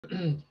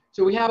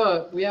So we have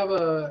of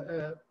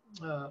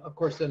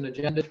course, an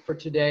agenda for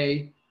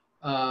today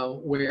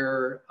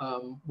where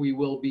we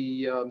will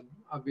be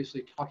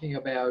obviously talking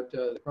about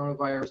the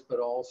coronavirus, but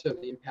also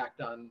the impact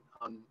on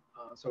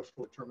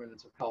social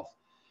determinants of health.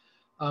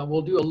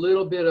 We'll do a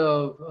little bit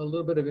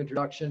of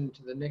introduction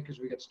to the NIC as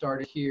we get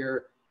started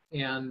here,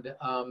 and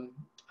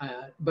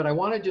but I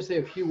want to just say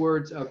a few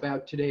words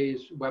about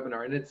today's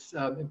webinar. And it's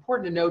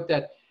important to note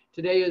that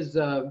today's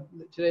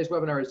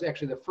webinar is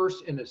actually the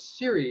first in a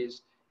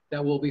series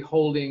that we'll be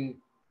holding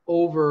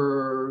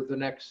over the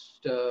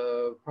next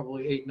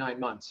probably 8-9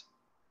 months.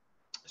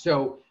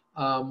 So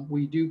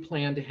we do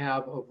plan to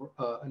have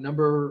a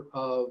number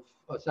of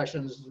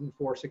sessions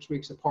 4 or 6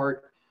 weeks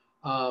apart.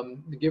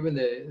 Given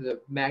the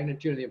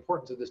magnitude and the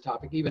importance of this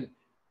topic, even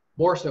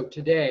more so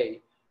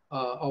today,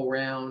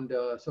 around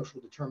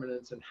social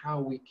determinants and how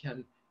we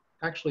can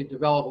actually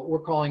develop what we're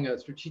calling a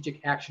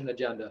strategic action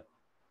agenda.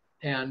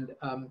 And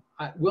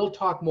we'll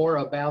talk more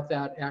about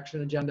that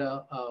action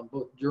agenda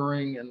both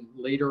during and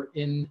later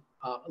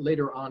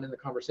on in the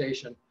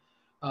conversation.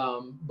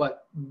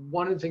 But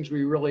one of the things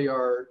we really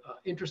are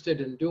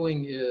interested in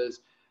doing is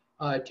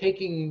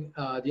taking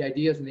the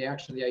ideas and the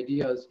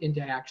ideas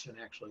into action,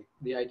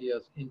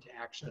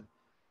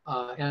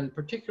 and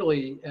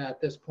particularly at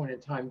this point in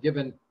time,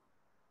 given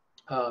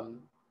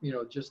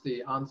just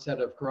the onset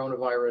of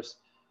coronavirus,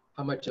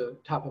 how much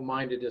top of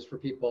mind it is for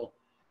people,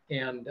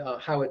 and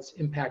how it's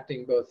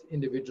impacting both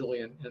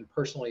individually and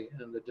personally,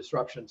 and the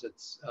disruptions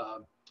it's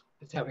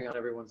having on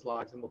everyone's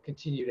lives, and will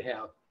continue to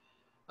have.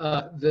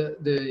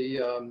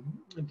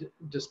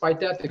 Despite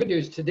that, the good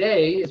news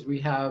today is we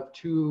have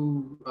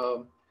two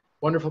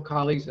wonderful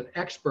colleagues and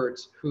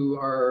experts who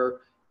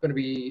are going to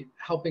be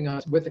helping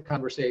us with the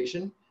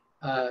conversation.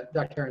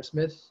 Dr. Karen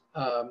Smith,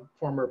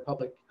 former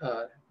public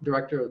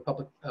director of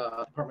the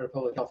Department of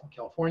Public Health in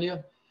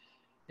California,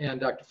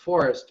 and Dr.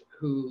 Forrest,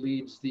 who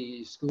leads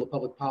the School of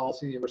Public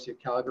Policy at the University of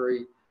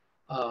Calgary,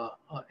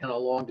 and a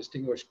long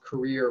distinguished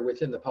career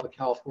within the public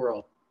health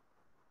world.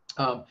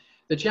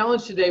 The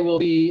challenge today will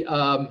be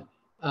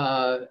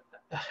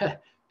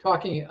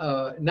talking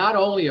not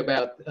only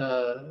about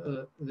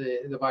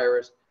the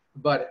virus,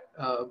 but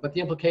the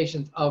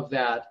implications of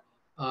that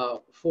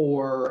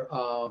for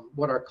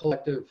what our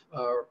collective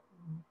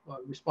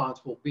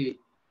response will be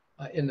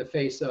in the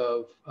face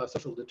of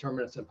social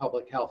determinants and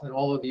public health and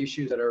all of the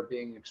issues that are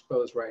being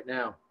exposed right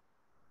now.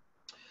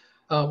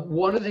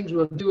 One of the things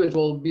we'll do is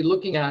we'll be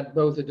looking at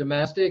both the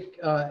domestic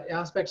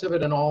aspects of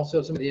it and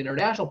also some of the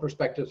international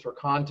perspectives for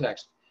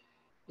context.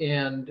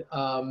 And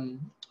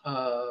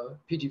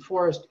PG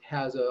Forrest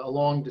has a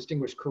long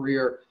distinguished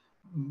career,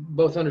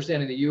 both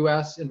understanding the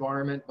US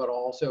environment, but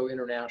also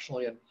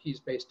internationally, and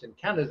he's based in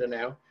Canada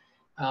now,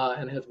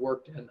 and has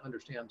worked and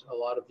understands a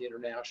lot of the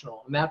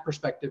international. And that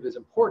perspective is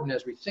important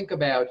as we think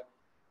about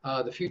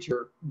the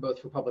future, both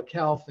for public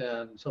health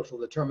and social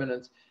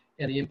determinants,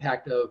 and the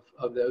impact of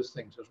those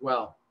things as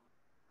well.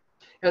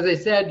 As I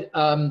said,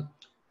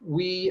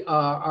 we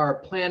are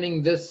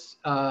planning this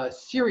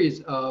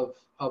series of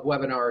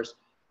webinars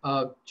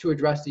to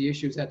address the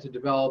issues and to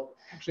develop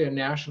actually a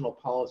national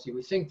policy.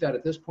 We think that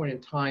at this point in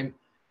time,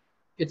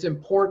 it's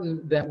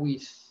important that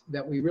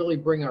we really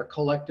bring our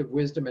collective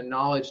wisdom and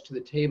knowledge to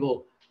the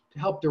table to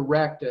help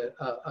direct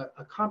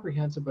a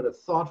comprehensive but a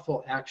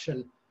thoughtful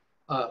action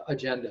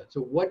agenda.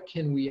 So what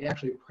can we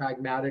actually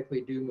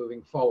pragmatically do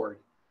moving forward?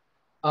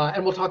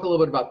 And we'll talk a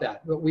little bit about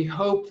that. But we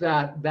hope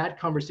that that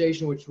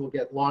conversation, which will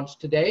get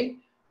launched today,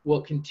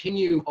 will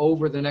continue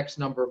over the next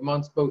number of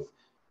months, both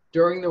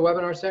during the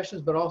webinar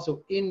sessions, but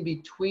also in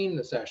between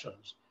the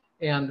sessions.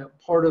 And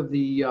part of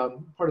the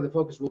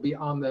focus will be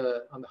on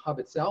the hub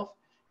itself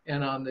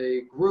and on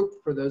the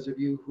group. For those of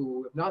you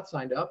who have not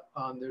signed up,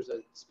 there's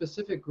a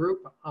specific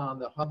group on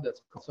the hub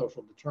that's called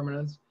Social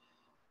Determinants.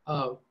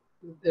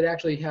 It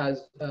actually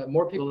has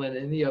more people than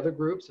any other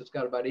groups. It's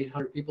got about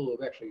 800 people who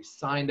have actually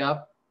signed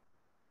up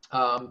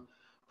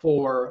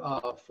for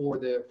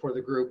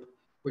the group,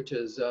 which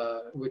is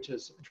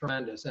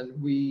tremendous.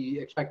 And we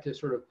expect to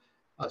sort of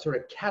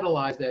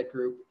catalyze that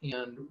group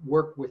and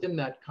work within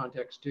that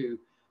context to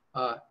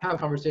have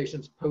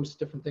conversations, post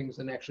different things,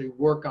 and actually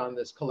work on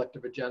this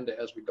collective agenda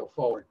as we go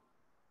forward.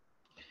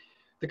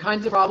 The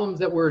kinds of problems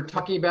that we're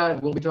talking about,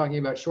 and we'll be talking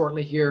about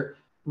shortly here,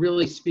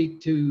 really speak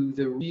to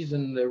the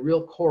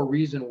real core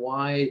reason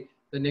why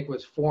the NIC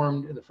was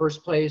formed in the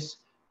first place,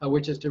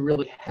 which is to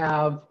really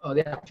have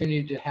the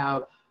opportunity to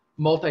have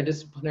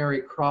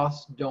multidisciplinary,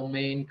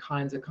 cross-domain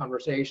kinds of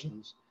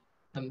conversations.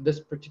 And this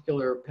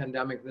particular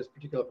pandemic, this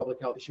particular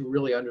public health issue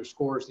really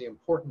underscores the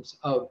importance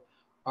of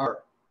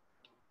our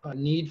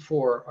need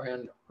for,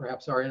 and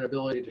perhaps our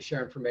inability to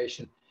share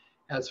information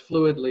as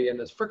fluidly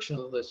and as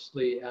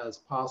frictionlessly as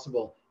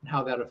possible, and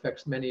how that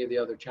affects many of the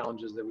other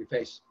challenges that we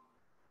face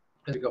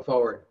as we go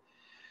forward.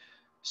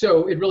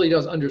 So it really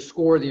does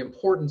underscore the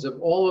importance of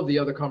all of the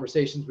other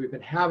conversations we've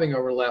been having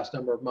over the last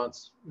number of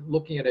months,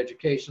 looking at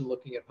education,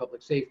 looking at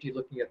public safety,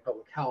 looking at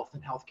public health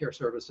and healthcare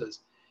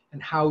services,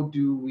 and how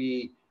do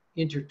we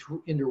interweave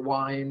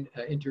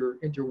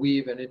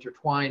and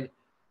intertwine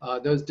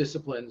those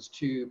disciplines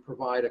to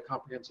provide a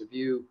comprehensive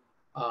view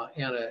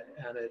and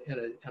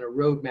a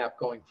roadmap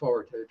going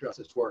forward to address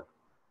this work.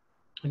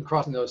 And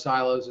crossing those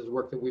silos is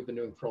work that we've been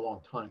doing for a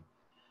long time.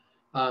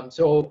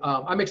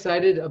 I'm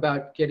excited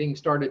about getting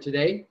started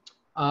today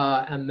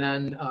and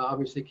then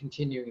obviously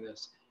continuing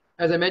this.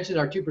 As I mentioned,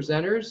 our two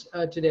presenters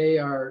today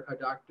are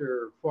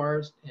Dr.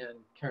 Forrest and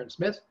Karen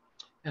Smith,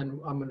 and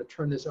I'm going to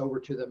turn this over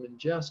to them in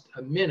just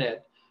a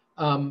minute.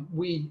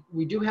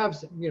 We do have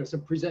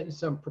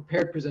some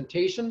prepared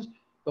presentations,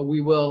 but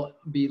we will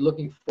be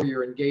looking for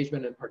your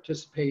engagement and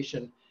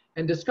participation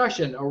and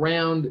discussion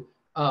around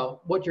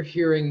what you're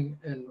hearing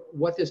and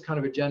what this kind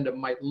of agenda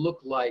might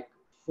look like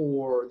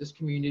for this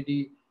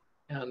community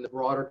and the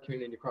broader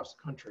community across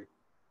the country.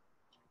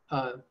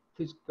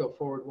 Please go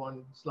forward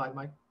one slide,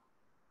 Mike.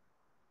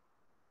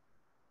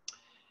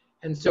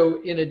 And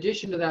so in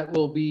addition to that,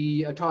 we'll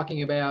be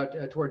talking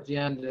about towards the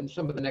end and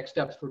some of the next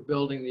steps for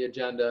building the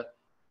agenda,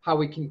 how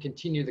we can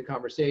continue the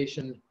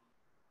conversation.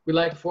 We'd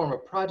like to form a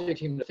project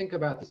team to think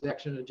about this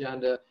action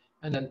agenda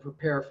and then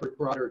prepare for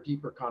broader,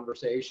 deeper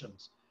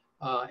conversations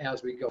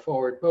as we go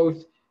forward,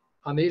 both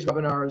on these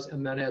webinars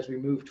and then as we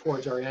move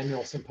towards our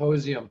annual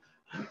symposium.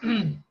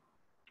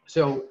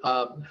 So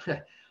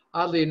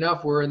oddly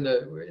enough, we're in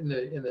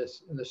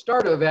the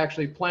start of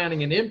actually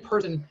planning an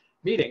in-person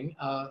meeting,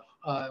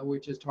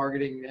 which is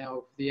targeting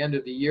now the end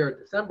of the year,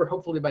 December.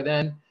 Hopefully by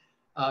then,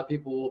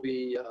 people will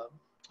be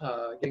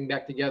getting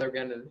back together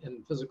again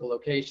in physical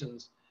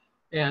locations.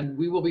 And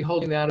we will be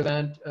holding that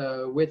event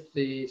with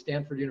the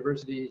Stanford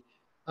University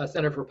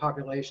Center for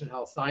Population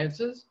Health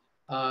Sciences.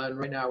 And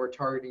right now we're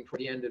targeting for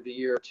the end of the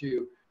year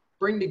to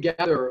bring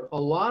together a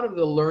lot of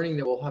the learning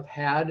that we'll have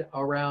had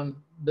around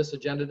this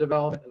agenda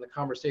development and the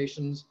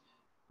conversations,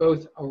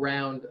 both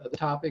around the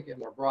topic and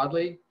more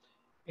broadly.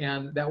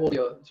 And that will be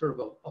a sort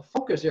of a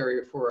focus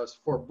area for us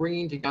for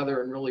bringing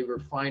together and really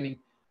refining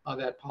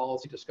that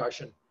policy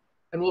discussion.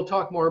 And we'll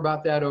talk more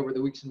about that over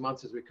the weeks and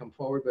months as we come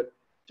forward. But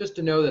just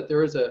to know that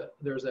there's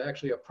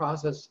actually a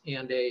process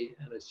and a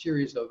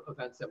series of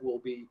events that we'll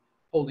be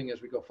holding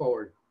as we go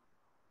forward.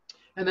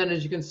 And then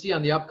as you can see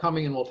on the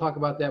upcoming, and we'll talk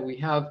about that, we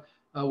have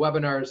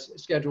webinars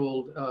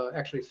scheduled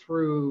actually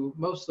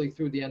mostly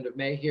through the end of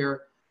May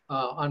here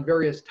on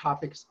various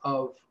topics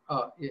of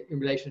in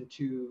relation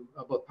to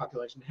both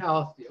population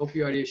health, the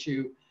opioid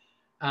issue,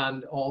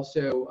 and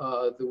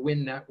also the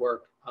WIN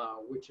network,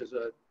 which is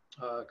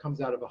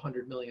comes out of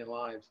 100 million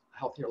lives,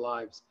 healthier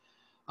lives.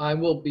 I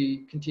will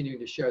be continuing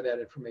to share that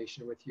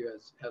information with you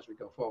as we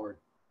go forward.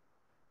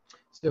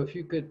 So if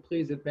you could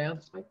please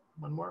advance, Mike,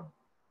 one more.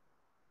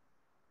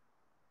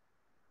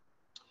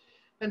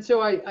 And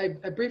so I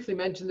briefly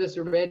mentioned this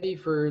already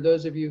for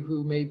those of you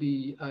who may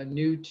be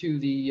new to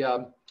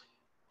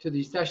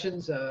these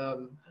sessions.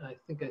 I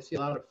think I see a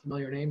lot of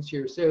familiar names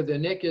here. So the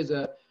NIC is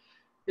a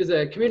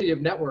community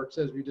of networks,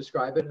 as we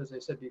describe it, as I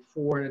said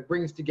before, and it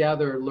brings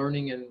together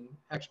learning and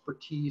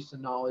expertise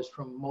and knowledge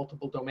from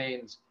multiple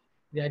domains.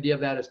 The idea of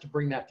that is to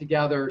bring that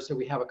together so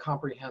we have a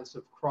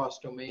comprehensive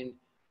cross-domain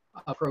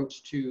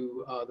approach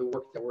to the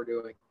work that we're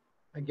doing.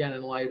 Again,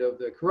 in light of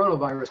the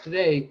coronavirus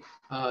today,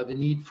 the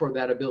need for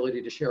that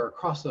ability to share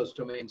across those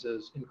domains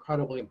is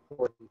incredibly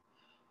important.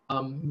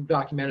 We've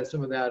documented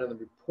some of that in the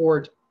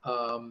report,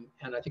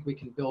 and I think we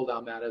can build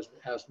on that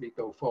as we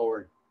go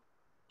forward.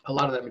 A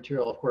lot of that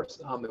material, of course,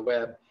 is on the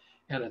web,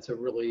 and it's a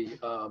really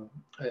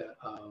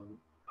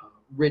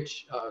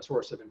rich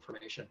source of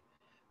information.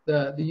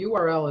 The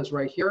URL is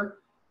right here,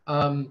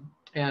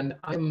 and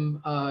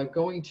I'm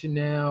going to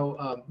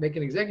now make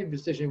an executive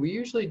decision. We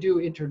usually do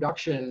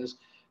introductions,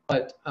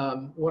 but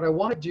what I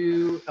want to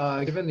do,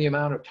 given the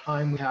amount of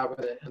time we have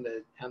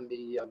and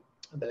the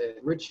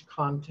rich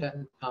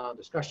content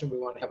discussion we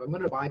want to have, I'm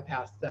going to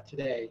bypass that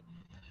today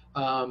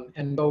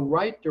and go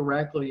right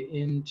directly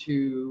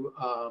into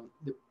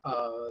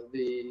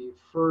the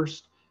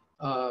first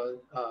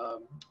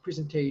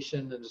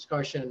presentation and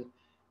discussion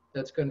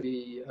that's going to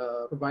be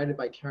provided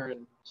by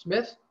Karen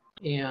Smith.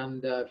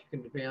 And if you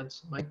can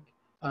advance, Mike.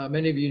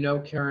 Many of you know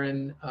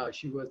Karen.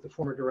 She was the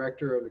former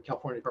director of the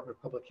California Department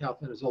of Public Health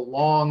and has a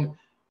long,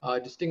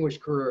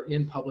 distinguished career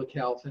in public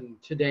health.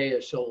 And today,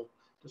 as she'll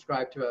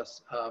describe to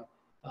us,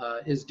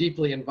 is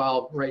deeply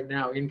involved right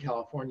now in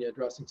California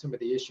addressing some of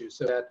the issues.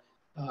 So that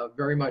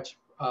very much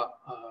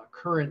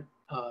current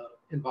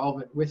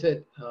involvement with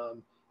it,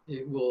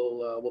 it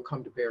will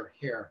come to bear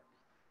here.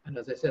 And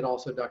as I said,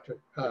 also Dr.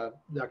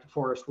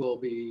 Forrest will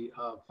be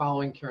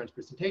following Karen's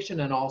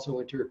presentation and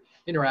also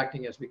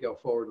interacting as we go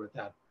forward with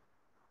that.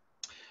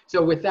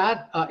 So with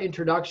that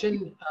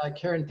introduction,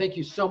 Karen, thank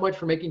you so much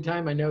for making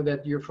time. I know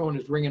that your phone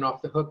is ringing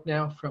off the hook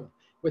now from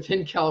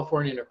within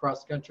California and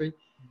across the country.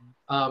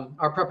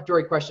 Our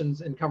preparatory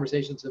questions and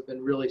conversations have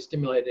been really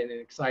stimulating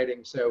and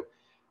exciting. So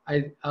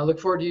I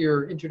look forward to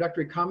your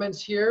introductory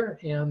comments here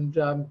and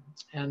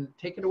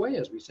take it away,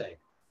 as we say.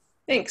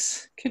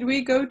 Thanks. Could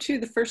we go to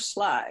the first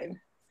slide?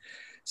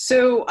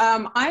 So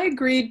I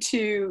agreed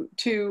to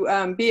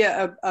be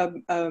a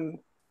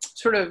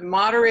sort of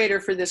moderator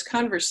for this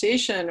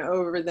conversation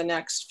over the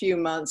next few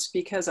months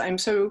because I'm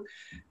so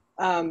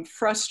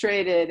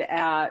frustrated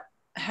at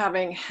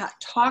having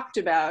talked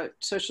about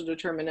social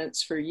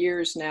determinants for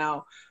years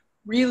now,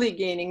 really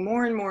gaining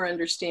more and more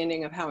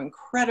understanding of how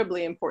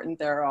incredibly important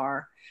there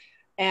are.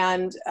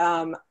 And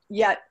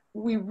yet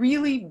we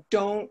really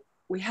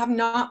we have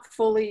not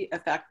fully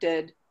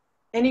effected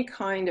any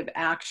kind of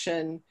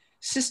action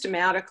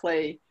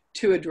systematically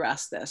to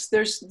address this.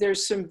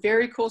 There's some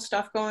very cool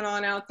stuff going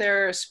on out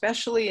there,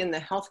 especially in the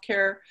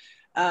healthcare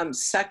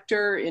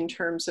sector in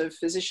terms of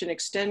physician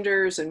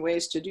extenders and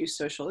ways to do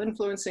social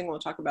influencing. We'll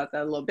talk about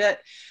that a little bit.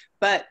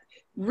 But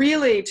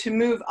really, to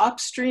move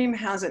upstream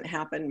hasn't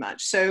happened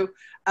much. So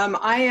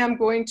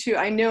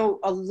I know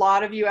a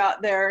lot of you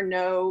out there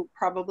know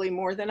probably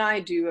more than I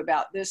do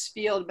about this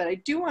field, but I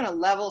do want to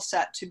level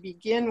set to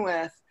begin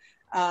with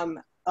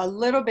a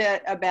little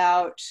bit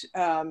about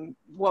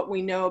what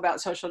we know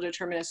about social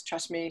determinants.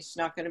 Trust me, it's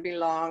not going to be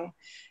long.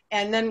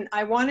 And then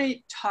I want to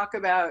talk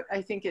about,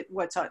 I think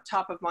what's on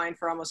top of mind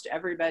for almost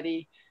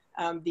everybody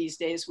these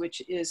days,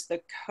 which is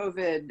the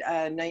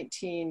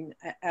COVID-19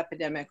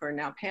 epidemic, or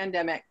now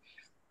pandemic.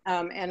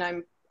 And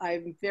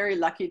I'm very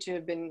lucky to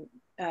have been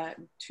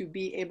to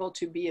be able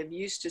to be of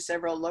use to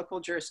several local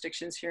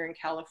jurisdictions here in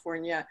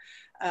California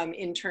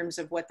in terms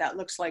of what that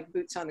looks like,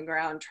 boots on the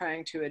ground,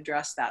 trying to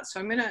address that. So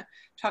I'm going to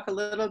talk a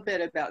little bit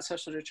about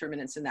social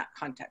determinants in that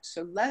context.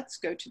 So let's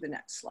go to the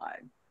next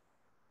slide.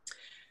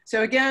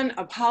 So again,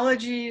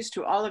 apologies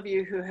to all of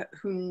you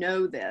who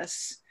know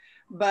this,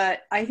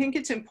 but I think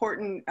it's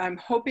important. I'm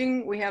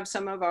hoping we have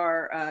some of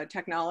our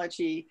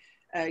technology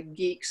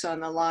geeks on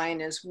the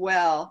line as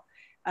well,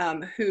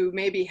 who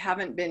maybe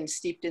haven't been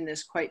steeped in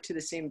this quite to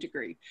the same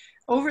degree.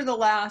 Over the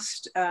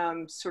last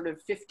sort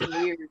of 50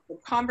 years, the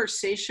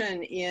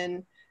conversation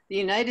in the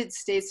United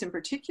States in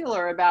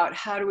particular about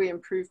how do we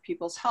improve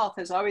people's health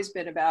has always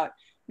been about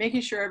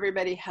making sure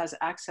everybody has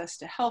access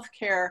to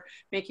healthcare,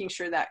 making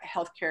sure that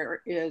healthcare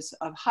is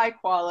of high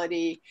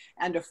quality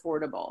and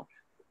affordable.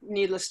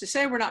 Needless to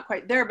say, we're not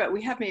quite there, but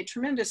we have made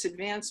tremendous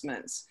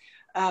advancements.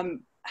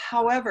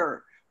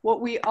 However,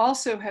 what we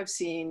also have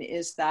seen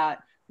is that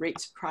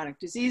rates of chronic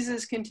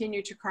diseases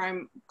continue to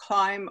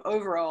climb.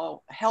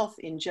 Overall health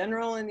in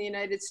general in the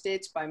United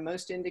States, by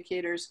most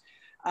indicators,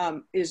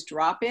 is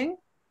dropping.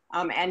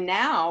 And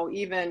now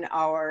even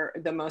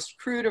the most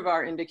crude of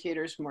our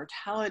indicators,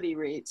 mortality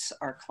rates,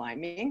 are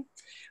climbing,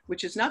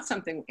 which is not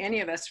something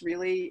any of us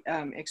really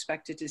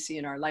expected to see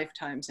in our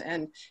lifetimes,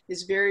 and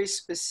is very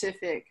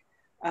specific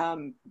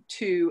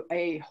to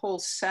a whole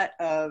set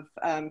of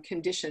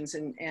conditions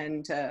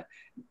and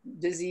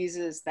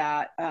diseases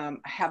that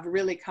have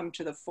really come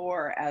to the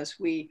fore as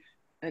we,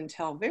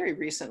 until very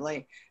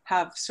recently,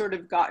 have sort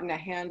of gotten a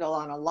handle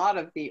on a lot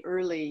of the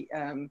early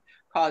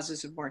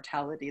causes of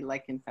mortality,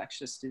 like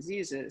infectious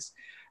diseases.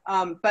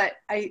 But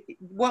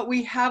what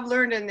we have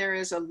learned, and there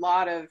is a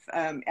lot of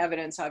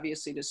evidence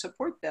obviously to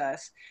support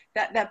this,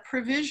 that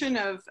provision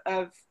of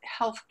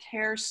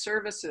healthcare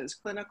services,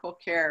 clinical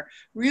care,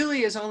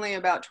 really is only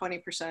about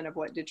 20% of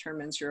what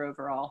determines your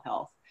overall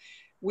health.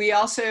 We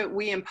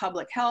in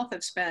public health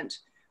have spent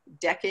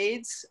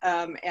decades,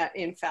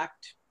 in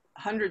fact,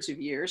 hundreds of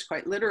years,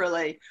 quite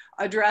literally,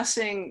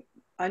 addressing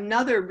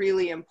another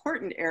really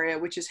important area,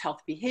 which is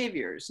health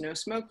behaviors. No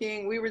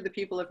smoking. We were the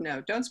people of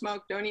no, don't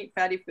smoke, don't eat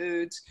fatty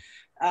foods,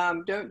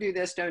 don't do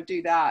this, don't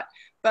do that.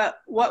 But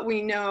what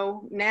we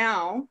know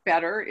now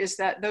better is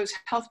that those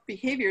health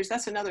behaviors,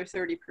 that's another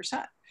 30%.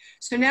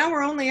 So now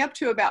we're only up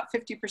to about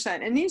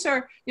 50%. And these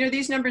are,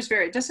 these numbers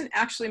vary. It doesn't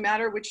actually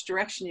matter which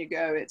direction you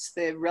go. It's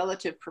the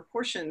relative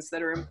proportions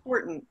that are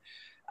important.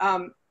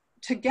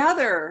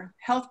 Together,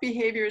 health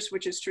behaviors,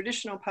 which is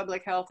traditional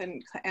public health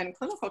and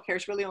clinical care,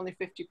 is really only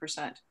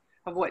 50%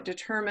 of what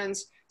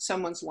determines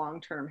someone's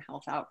long-term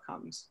health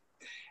outcomes.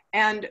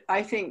 And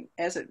I think,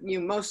 as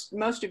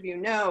most of you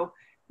know,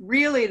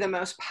 really the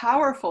most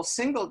powerful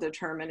single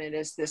determinant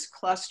is this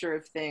cluster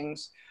of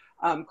things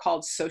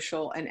called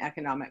social and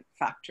economic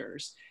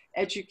factors: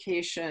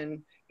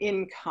 education,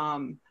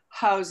 income,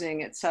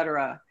 housing, et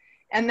cetera.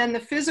 And then the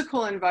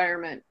physical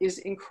environment is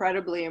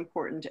incredibly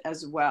important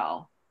as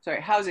well. Sorry,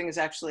 housing is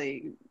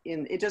actually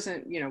it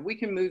doesn't, we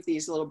can move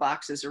these little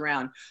boxes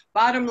around.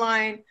 Bottom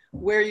line,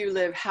 where you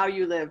live, how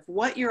you live,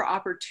 what your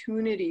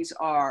opportunities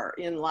are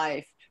in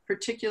life,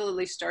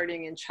 particularly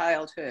starting in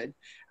childhood,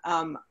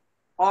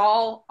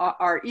 all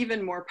are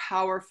even more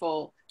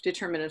powerful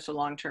determinants of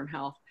long-term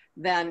health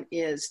than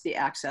is the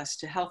access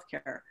to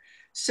healthcare.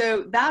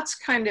 So that's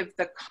kind of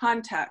the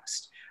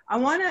context. I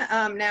want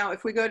to now,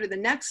 if we go to the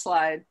next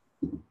slide,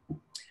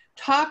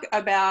 talk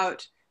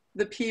about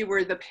the P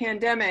word, the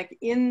pandemic,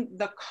 in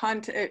the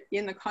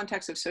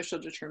context of social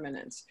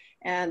determinants.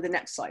 And the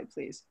next slide,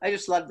 please. I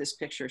just love this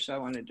picture, so I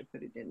wanted to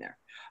put it in there.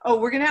 Oh,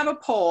 we're gonna have a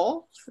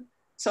poll.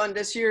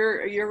 Sandus,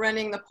 you're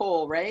running the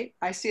poll, right?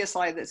 I see a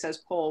slide that says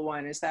poll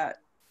 1. Is that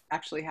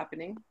actually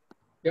happening?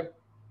 Yep.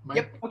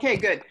 Yep, okay,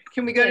 good.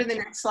 Can we go to the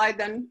next slide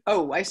then?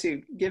 Oh, I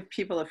see, give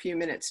people a few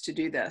minutes to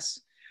do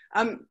this.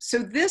 So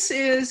this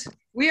is,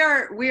 we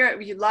are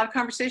a lot of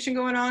conversation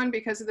going on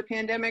because of the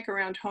pandemic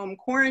around home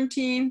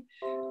quarantine,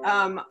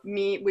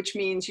 which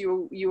means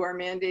you are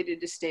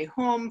mandated to stay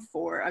home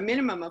for a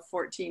minimum of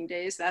 14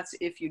 days. That's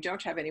if you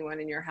don't have anyone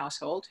in your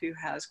household who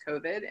has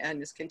COVID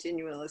and is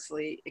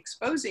continuously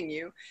exposing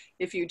you.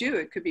 If you do,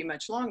 it could be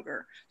much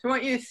longer. So I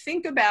want you to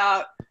think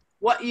about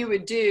what you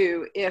would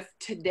do if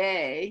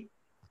today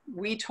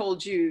we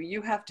told you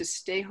you have to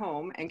stay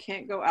home and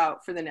can't go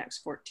out for the next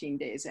 14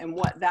 days, and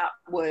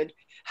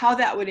how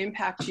that would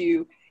impact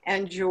you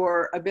and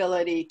your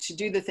ability to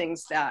do the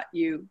things that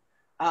you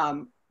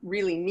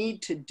really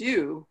need to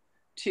do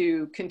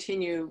to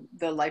continue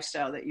the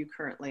lifestyle that you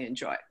currently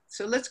enjoy.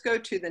 So let's go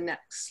to the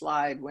next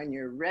slide when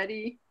you're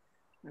ready.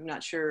 I'm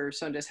not sure,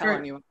 Sondas, how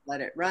long you want to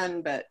let it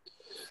run, but.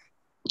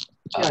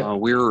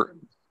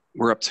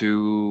 We're up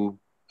to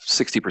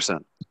 60%,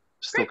 still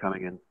Great.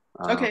 coming in.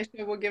 Okay,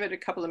 so we'll give it a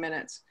couple of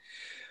minutes.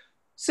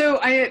 So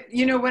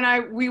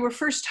when we were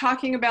first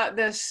talking about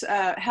this,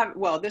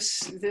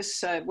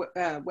 this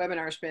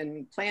webinar has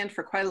been planned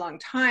for quite a long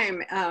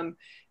time.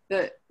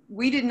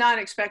 We did not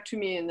expect to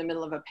be in the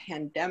middle of a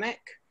pandemic.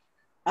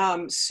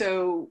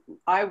 So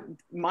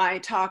my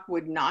talk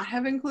would not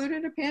have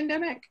included a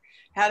pandemic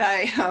had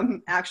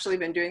I actually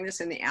been doing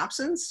this in the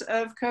absence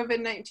of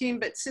COVID-19.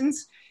 But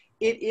since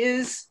it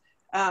is,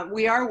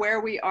 we are where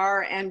we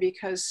are, and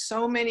because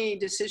so many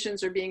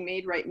decisions are being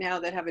made right now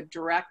that have a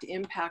direct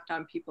impact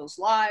on people's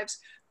lives,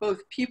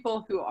 both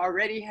people who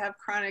already have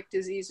chronic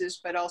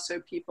diseases, but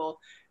also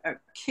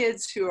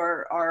kids who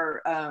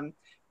are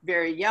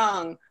very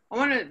young.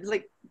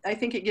 I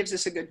think it gives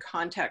us a good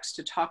context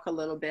to talk a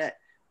little bit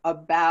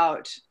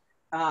about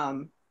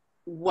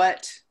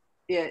what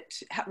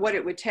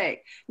it would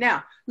take.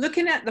 Now,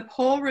 looking at the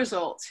poll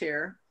results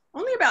here,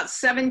 only about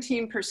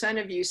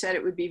 17% of you said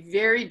it would be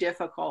very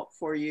difficult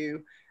for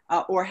you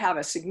or have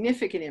a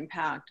significant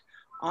impact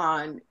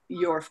on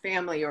your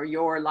family or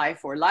your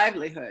life or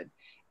livelihood.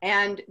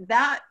 And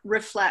that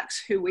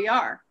reflects who we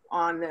are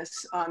on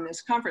this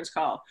conference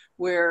call.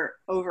 We're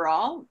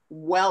overall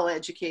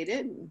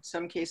well-educated, in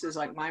some cases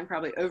like mine,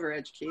 probably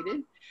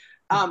overeducated.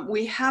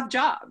 We have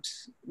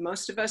jobs.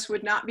 Most of us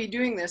would not be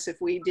doing this if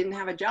we didn't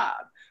have a job.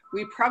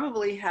 We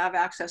probably have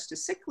access to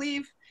sick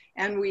leave,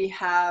 and we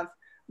have,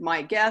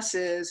 my guess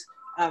is,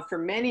 for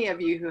many of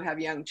you who have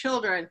young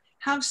children,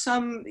 have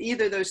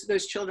either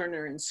those children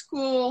are in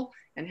school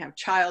and have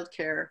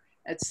childcare,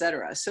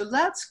 etc. So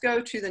let's go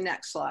to the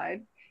next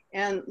slide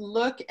and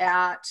look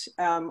at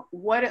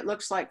what it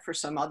looks like for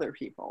some other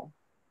people.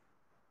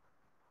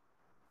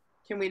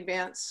 Can we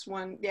advance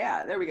one?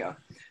 Yeah, there we go.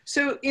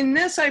 So in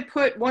this, I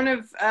put one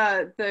of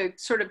the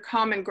sort of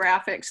common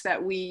graphics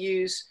that we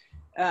use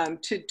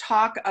to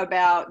talk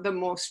about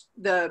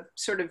the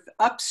sort of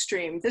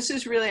upstream. This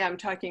is really, I'm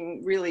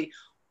talking really,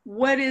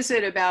 what is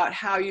it about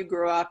how you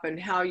grow up and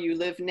how you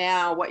live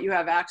now, what you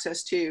have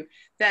access to,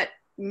 that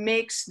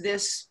makes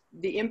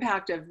the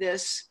impact of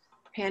this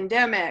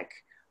pandemic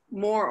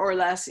more or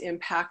less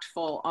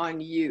impactful on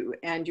you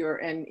and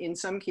in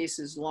some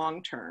cases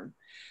long-term.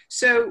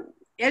 So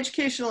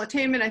educational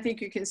attainment, I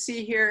think you can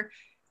see here,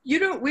 we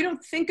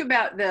don't think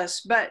about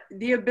this, but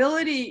the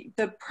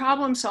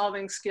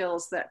problem-solving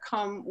skills that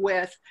come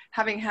with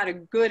having had a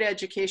good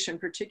education,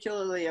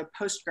 particularly a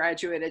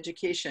postgraduate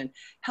education,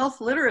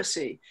 health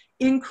literacy,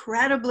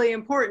 incredibly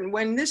important.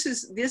 When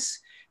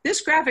this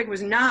graphic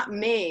was not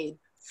made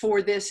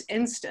for this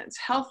instance.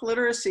 Health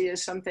literacy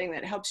is something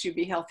that helps you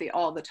be healthy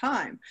all the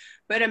time.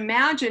 But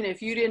imagine if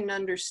you didn't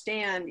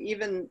understand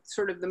even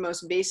sort of the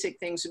most basic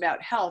things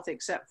about health,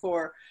 except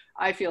for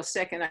I feel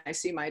sick and I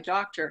see my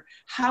doctor,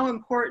 how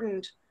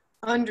important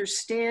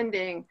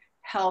understanding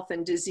health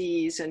and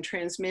disease and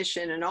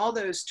transmission and all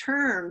those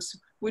terms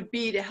would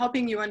be to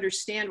helping you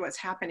understand what's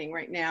happening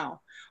right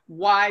now,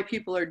 why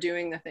people are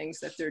doing the things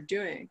that they're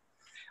doing.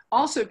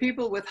 Also,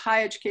 people with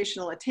high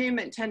educational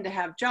attainment tend to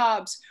have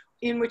jobs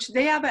in which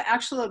they have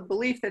actually a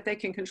belief that they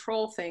can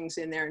control things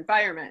in their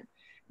environment.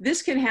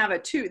 This can have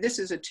this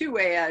is a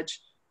two-way edge.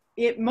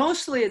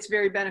 It's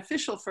very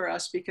beneficial for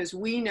us because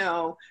we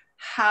know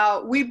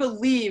we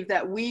believe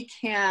that we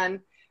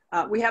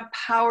have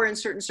power in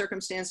certain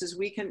circumstances.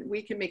 We can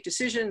make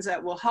decisions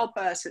that will help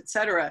us,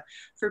 etc.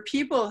 For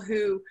people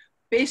who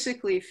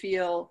basically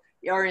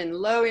are in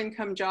low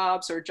income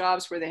jobs or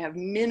jobs where they have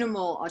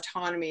minimal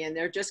autonomy and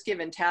they're just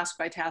given task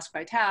by task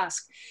by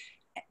task,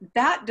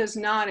 that does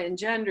not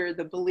engender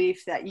the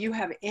belief that you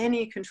have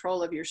any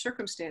control of your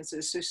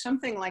circumstances. So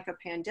something like a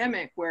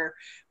pandemic where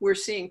we're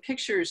seeing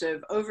pictures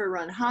of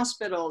overrun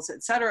hospitals,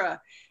 et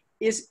cetera,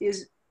 is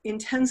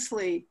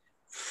intensely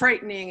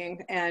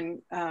frightening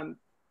and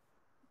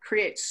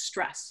creates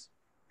stress.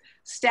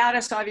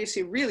 Status,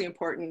 obviously really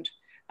important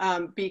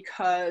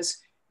because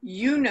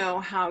you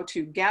know how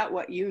to get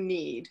what you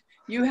need.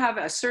 You have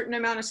a certain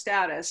amount of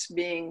status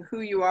being who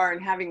you are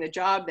and having the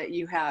job that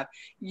you have.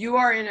 You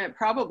are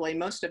probably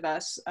most of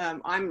us,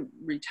 I'm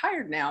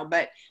retired now,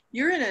 but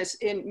you're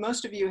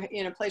most of you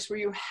in a place where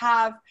you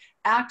have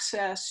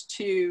access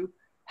to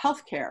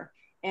healthcare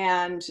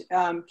and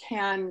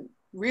can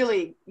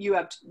really, you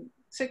have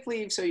sick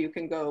leave so you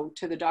can go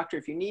to the doctor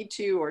if you need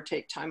to, or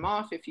take time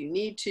off if you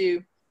need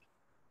to,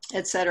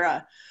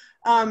 etc.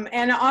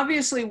 And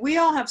obviously we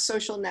all have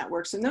social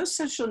networks, and those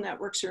social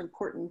networks are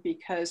important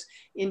because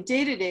in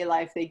day-to-day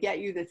life, they get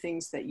you the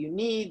things that you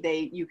need.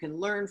 You can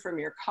learn from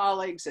your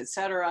colleagues,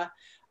 etc.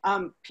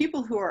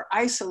 People who are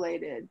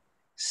isolated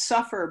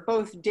suffer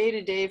both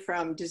day-to-day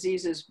from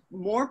diseases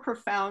more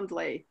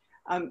profoundly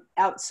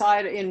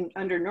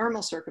under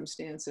normal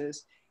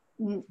circumstances.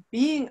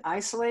 Being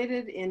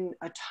isolated in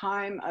a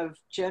time of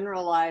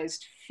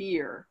generalized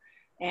fear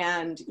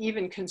and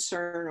even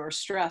concern or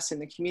stress in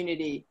the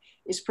community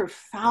is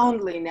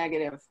profoundly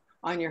negative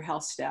on your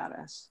health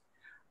status.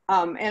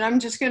 And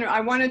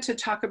I wanted to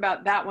talk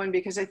about that one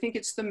because I think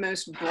it's the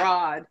most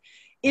broad.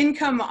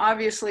 Income,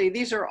 obviously,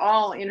 these are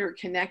all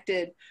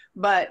interconnected,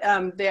 but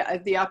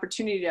the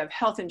opportunity to have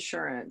health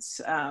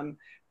insurance,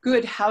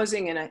 good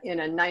housing in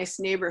a nice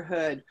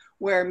neighborhood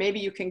where maybe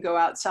you can go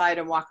outside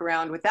and walk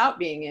around without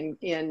being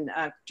in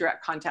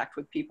direct contact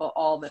with people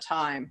all the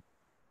time.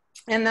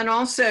 And then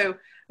also,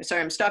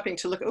 sorry, I'm stopping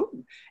to look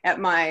at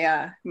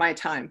my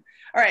time.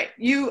 All right,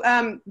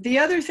 the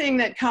other thing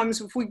that comes,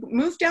 if we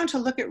move down to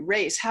look at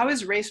race, how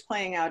is race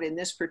playing out in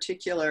this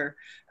particular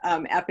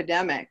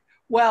epidemic?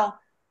 Well,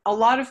 a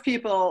lot of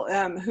people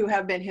who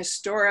have been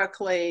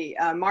historically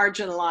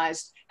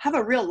marginalized have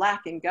a real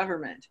lack in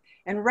government.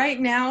 And right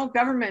now,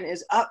 government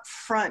is up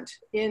front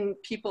in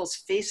people's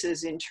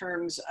faces in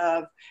terms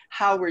of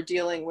how we're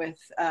dealing with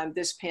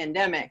this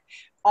pandemic,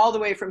 all the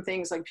way from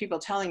things like people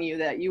telling you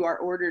that you are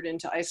ordered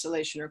into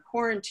isolation or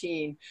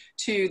quarantine,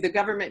 to the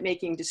government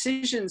making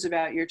decisions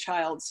about your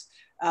child's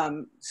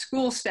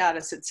school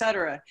status, et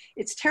cetera.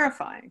 It's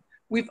terrifying.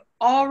 We've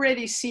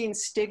already seen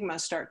stigma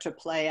start to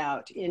play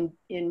out in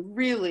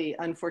really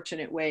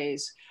unfortunate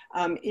ways.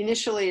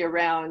 Initially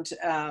around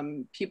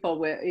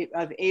people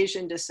of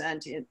Asian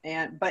descent,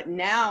 but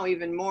now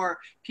even more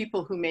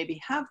people who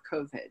maybe have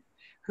COVID,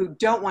 who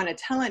don't want to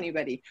tell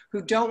anybody,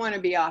 who don't want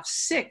to be off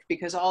sick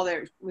because all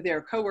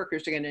their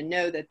coworkers are going to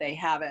know that they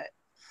have it.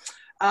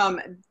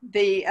 On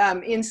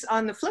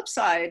the flip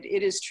side,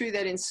 it is true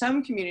that in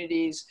some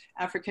communities,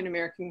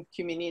 African-American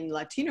community and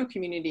Latino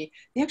community,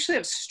 they actually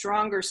have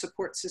stronger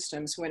support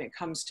systems when it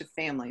comes to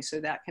family. So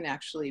that can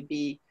actually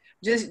be,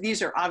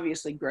 these are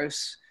obviously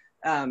gross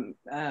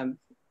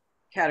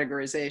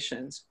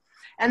categorizations.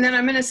 And then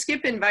I'm going to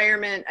skip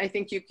environment. I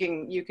think you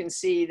can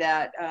see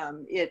that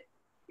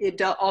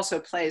it also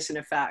plays an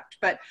effect.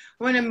 But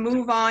I want to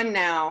move on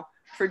now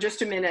for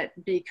just a minute,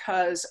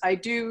 because I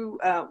do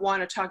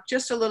want to talk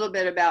just a little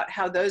bit about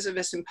how those of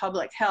us in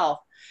public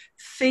health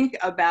think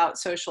about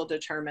social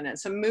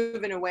determinants. I'm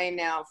moving away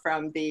now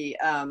from the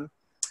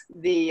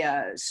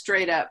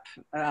straight up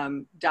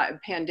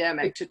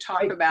pandemic to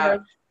talk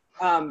about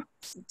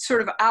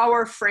sort of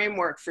our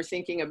framework for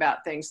thinking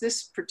about things.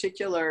 This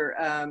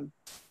particular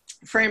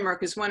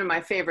framework is one of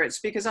my favorites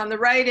because on the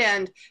right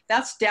end,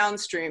 that's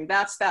downstream.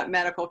 That's that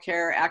medical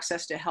care,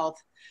 access to health,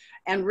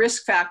 and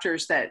risk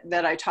factors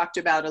that I talked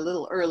about a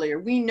little earlier.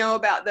 We know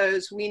about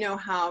those. We know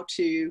how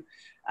to,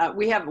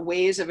 we have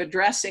ways of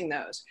addressing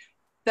those.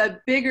 The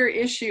bigger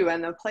issue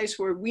and the place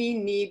where we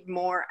need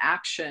more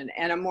action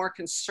and a more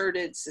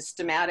concerted,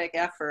 systematic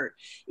effort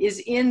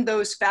is in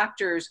those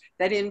factors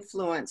that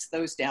influence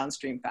those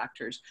downstream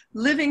factors.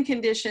 Living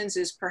conditions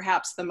is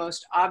perhaps the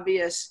most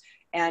obvious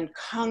and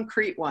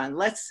concrete one.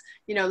 Let's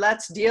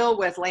deal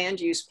with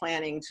land use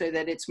planning so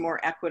that it's more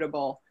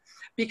equitable.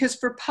 Because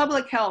for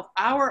public health,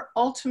 our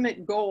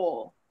ultimate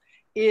goal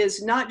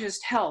is not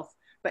just health,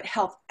 but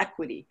health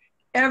equity.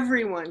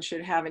 Everyone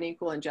should have an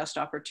equal and just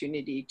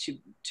opportunity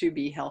to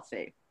be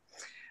healthy.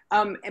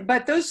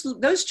 But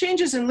those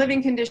changes in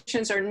living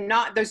conditions are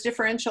not, those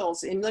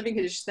differentials in living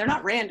conditions, they're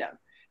not random.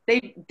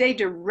 They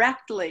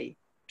directly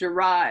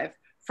derive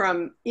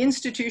from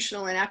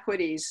institutional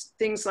inequities,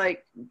 things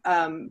like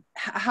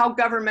how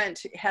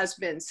government has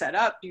been set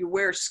up,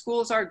 where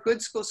schools are,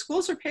 good schools.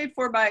 Schools are paid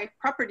for by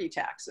property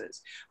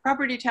taxes.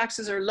 Property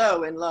taxes are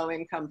low in low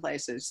income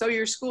places. So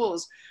your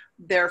schools,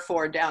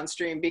 therefore,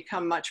 downstream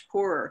become much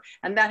poorer.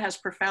 And that has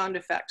profound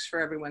effects for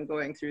everyone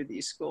going through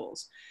these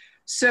schools.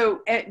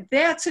 So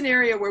that's an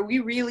area where we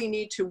really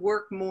need to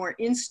work more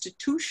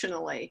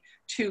institutionally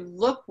to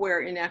look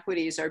where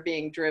inequities are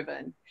being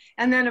driven.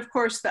 And then, of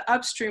course, the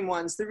upstream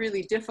ones, the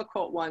really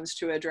difficult ones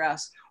to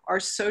address, are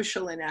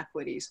social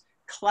inequities,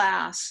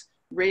 class,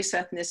 race,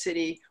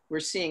 ethnicity. We're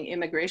seeing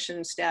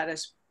immigration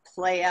status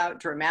play out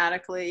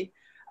dramatically,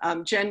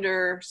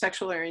 gender,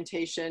 sexual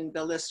orientation,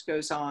 the list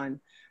goes on.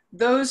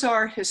 Those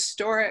are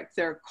historic,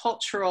 they're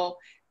cultural.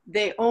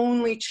 They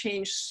only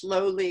change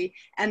slowly,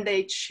 and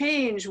they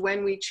change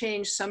when we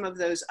change some of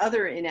those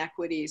other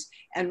inequities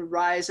and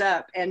rise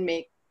up and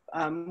make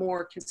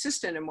more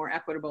consistent and more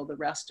equitable the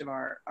rest of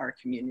our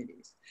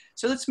communities.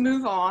 So let's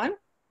move on.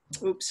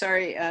 Oops,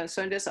 sorry,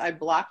 Sondis, I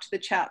blocked the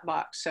chat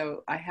box,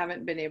 so I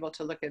haven't been able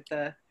to look at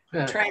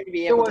trying to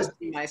be able to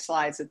see my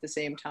slides at the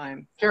same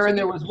time. Karen,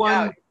 there was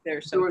one.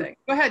 There's something.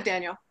 Go ahead,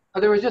 Daniel.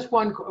 There was just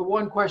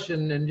one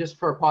question, and just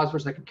for a pause for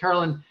a second.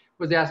 Carolyn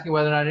was asking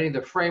whether or not any of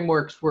the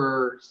frameworks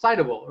were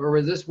citable, or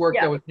was this work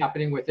Yeah. that was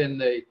happening within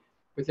the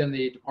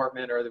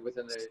department or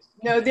within the?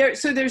 No,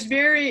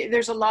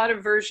 there's a lot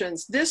of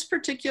versions. This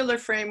particular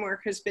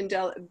framework has been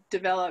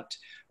developed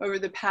over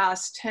the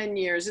past 10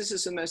 years. This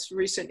is the most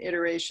recent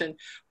iteration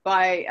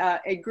by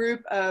a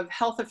group of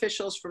health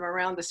officials from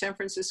around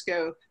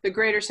the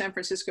greater San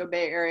Francisco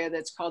Bay Area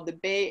that's called the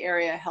Bay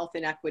Area Health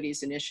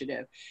Inequities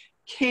Initiative.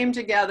 Came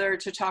together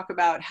to talk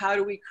about how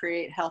do we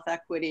create health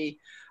equity.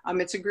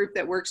 It's a group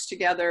that works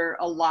together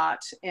a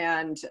lot,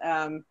 and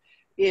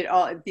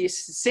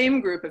these same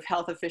group of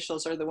health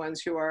officials are the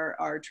ones who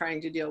are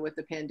trying to deal with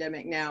the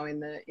pandemic now in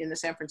the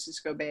San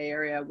Francisco Bay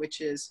Area,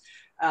 which is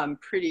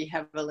pretty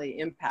heavily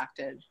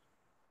impacted.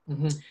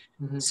 Mm-hmm.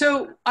 Mm-hmm.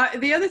 So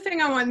the other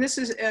thing I want, this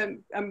is,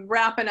 I'm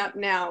wrapping up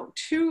now,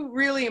 two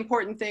really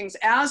important things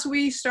as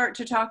we start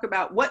to talk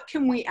about what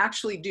can we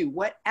actually do?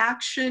 What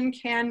action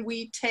can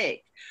we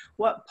take?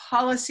 What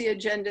policy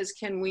agendas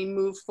can we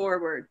move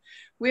forward?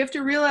 We have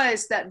to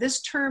realize that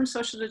this term,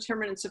 social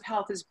determinants of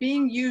health, is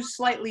being used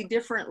slightly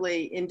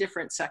differently in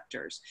different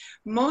sectors.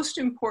 Most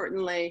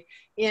importantly,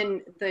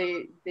 in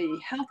the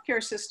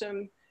healthcare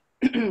system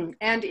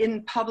and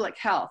in public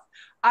health.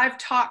 I've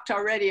talked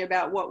already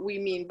about what we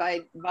mean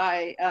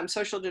by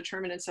social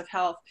determinants of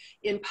health.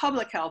 In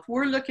public health,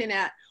 we're looking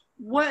at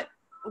what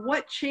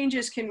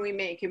changes can we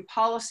make in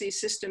policy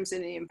systems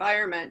in the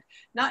environment,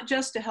 not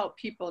just to help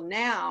people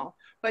now,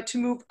 but to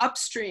move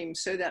upstream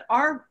so that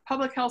our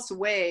public health's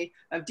way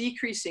of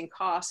decreasing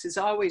costs is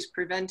always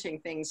preventing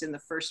things in the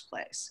first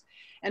place.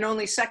 And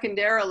only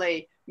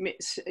secondarily,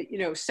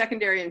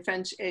 secondary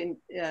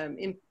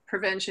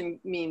prevention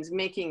means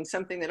making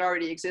something that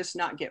already exists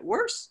not get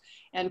worse,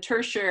 and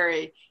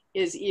tertiary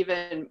is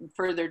even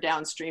further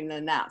downstream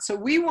than that. So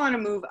we want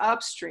to move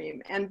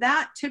upstream, and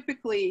that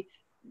typically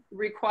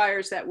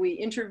requires that we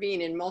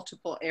intervene in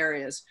multiple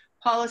areas: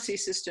 policy,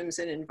 systems,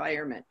 and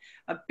environment.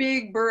 A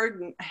big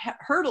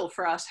hurdle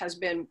for us has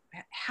been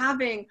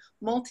having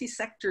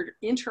multi-sector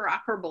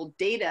interoperable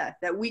data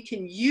that we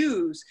can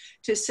use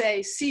to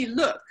say, see,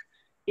 look,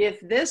 if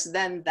this,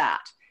 then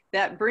that.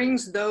 That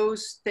brings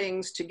those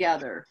things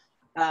together,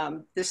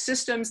 the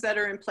systems that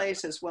are in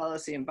place as well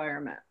as the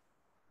environment.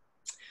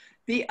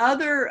 The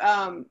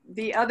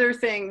other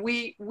thing,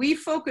 we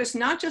focus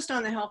not just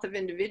on the health of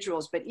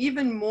individuals, but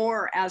even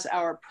more as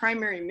our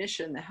primary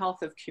mission, the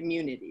health of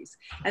communities.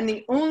 And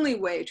the only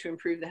way to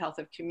improve the health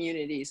of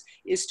communities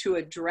is to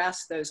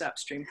address those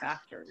upstream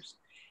factors.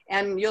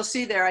 And you'll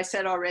see there, I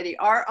said already,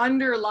 our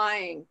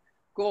underlying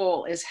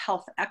goal is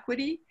health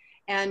equity.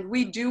 And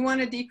we do want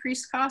to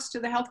decrease costs to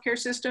the healthcare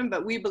system,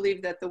 but we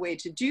believe that the way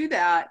to do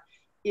that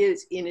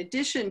is, in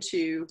addition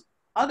to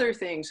other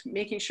things,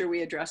 making sure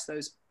we address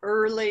those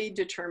early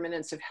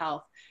determinants of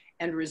health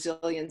and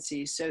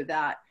resiliency so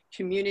that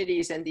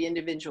communities and the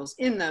individuals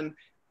in them,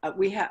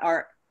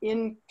 are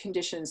in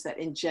conditions that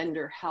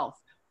engender health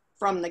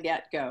from the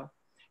get-go.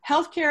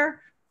 Healthcare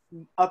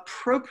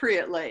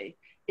appropriately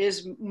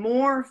is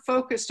more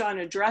focused on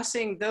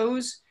addressing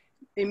those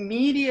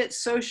immediate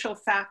social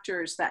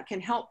factors that can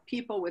help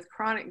people with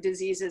chronic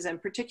diseases,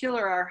 and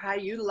particular our high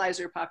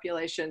utilizer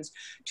populations,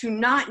 to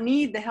not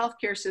need the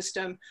healthcare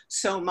system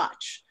so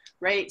much,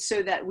 right?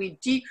 So that we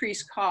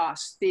decrease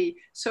costs, the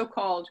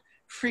so-called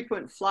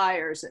frequent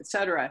flyers, et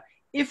cetera.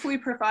 If we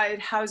provide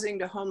housing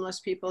to homeless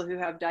people who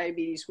have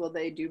diabetes, will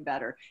they do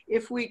better?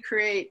 If we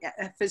create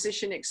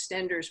physician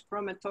extenders,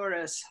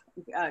 promotores,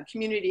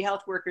 community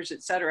health workers,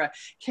 et cetera,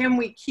 can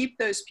we keep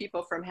those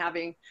people from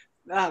having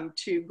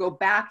to go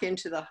back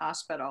into the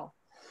hospital?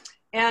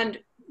 And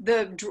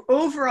the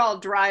overall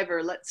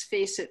driver, let's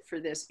face it, for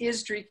this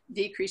is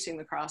decreasing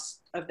the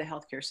cost of the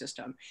healthcare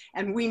system.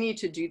 And we need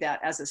to do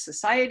that as a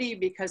society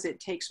because it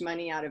takes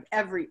money out of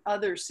every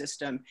other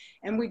system.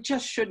 And we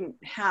just shouldn't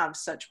have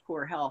such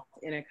poor health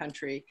in a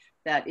country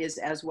that is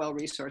as well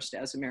resourced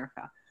as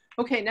America.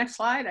 Okay, next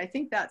slide. I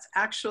think that's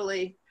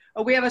actually,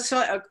 oh, we have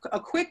a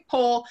quick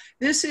poll.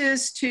 This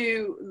is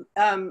to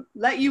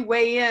let you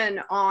weigh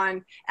in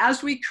on,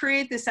 as we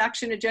create this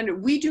action agenda,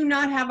 we do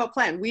not have a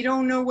plan. We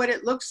don't know what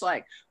it looks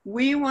like.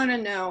 We want to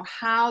know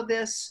how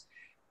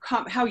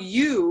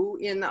you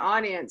in the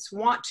audience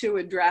want to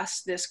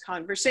address this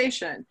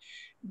conversation.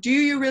 Do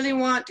you really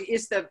want,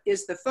 is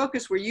the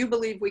focus where you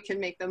believe we can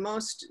make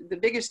the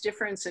biggest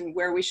difference, and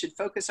where we should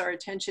focus our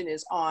attention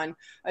is on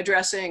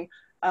addressing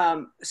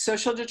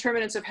social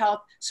determinants of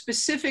health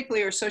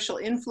specifically, or social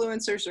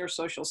influencers or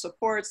social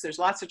supports? There's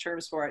lots of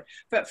terms for it.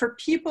 But for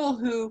people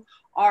who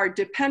are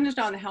dependent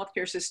on the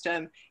healthcare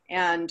system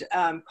and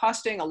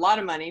costing a lot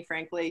of money,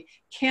 frankly,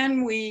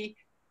 can we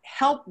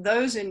help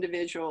those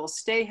individuals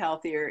stay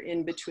healthier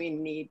in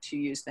between need to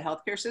use the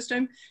healthcare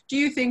system? Do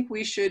you think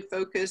we should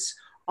focus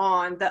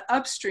on the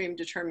upstream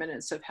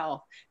determinants of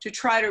health to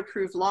try to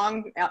improve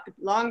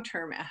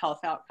long-term health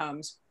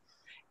outcomes?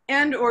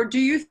 And or do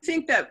you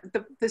think that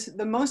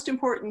the most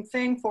important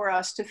thing for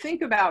us to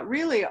think about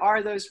really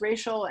are those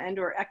racial and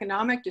or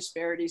economic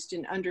disparities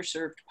in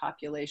underserved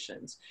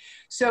populations?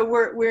 So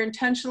we're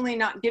intentionally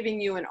not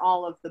giving you an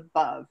all of the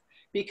above,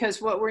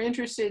 because what we're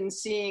interested in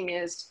seeing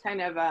is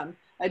kind of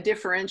a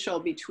differential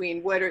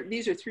between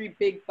these are three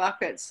big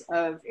buckets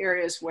of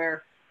areas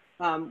where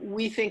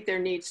we think there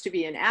needs to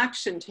be an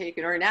action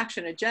taken or an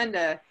action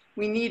agenda.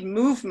 We need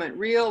movement,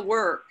 real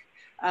work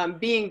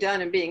being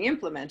done and being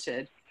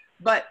implemented.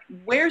 But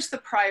where's the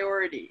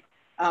priority?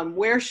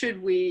 Where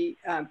should we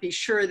be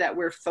sure that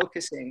we're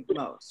focusing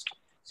most?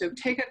 So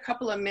take a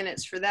couple of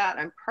minutes for that.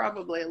 I'm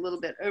probably a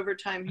little bit over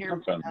time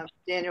here,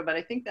 Daniel, but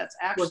I think that's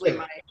actually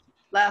my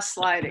last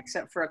slide,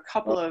 except for a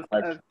couple of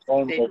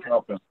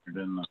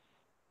statements.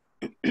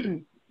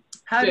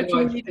 How do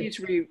communities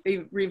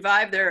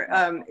revive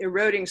their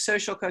eroding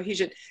social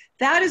cohesion?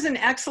 That is an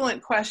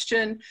excellent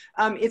question.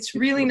 It's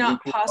really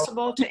not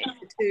possible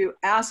to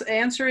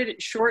answer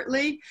it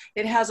shortly.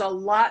 It has a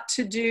lot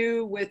to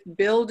do with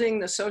building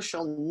the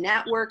social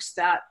networks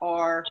that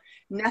are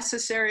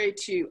necessary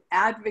to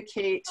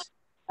advocate,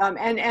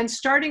 and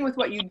starting with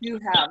what you do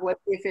have,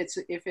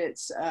 if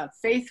it's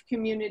faith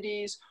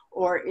communities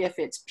or if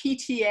it's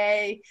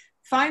PTA.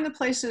 Find the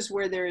places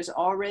where there is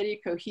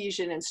already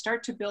cohesion and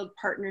start to build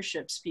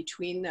partnerships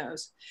between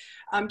those.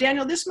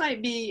 Daniel, this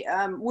might be,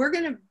 we're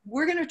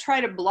gonna try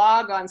to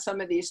blog on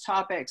some of these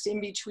topics in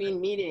between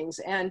meetings.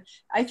 And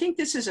I think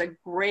this is a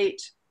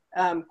great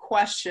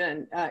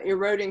question,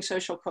 eroding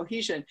social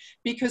cohesion,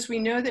 because we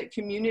know that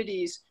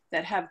communities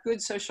that have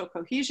good social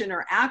cohesion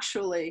are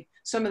actually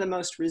some of the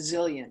most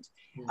resilient.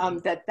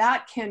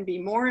 That can be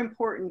more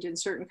important in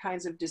certain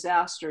kinds of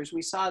disasters.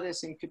 We saw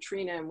this in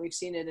Katrina, and we've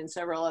seen it in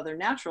several other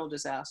natural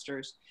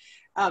disasters.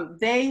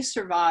 They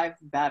survive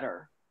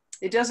better.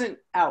 It doesn't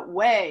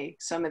outweigh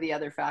some of the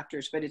other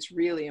factors, but it's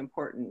really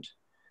important.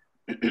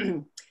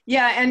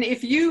 Yeah, and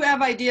if you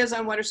have ideas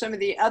on what are some of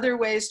the other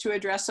ways to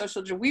address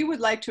social justice, we would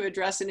like to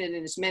address it in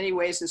as many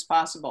ways as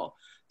possible.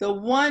 The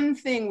one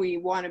thing we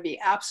want to be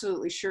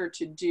absolutely sure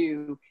to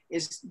do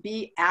is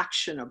be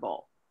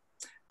actionable.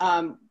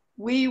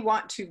 We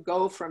want to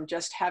go from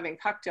just having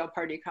cocktail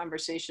party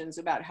conversations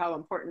about how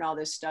important all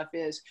this stuff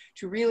is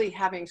to really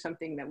having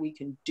something that we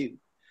can do.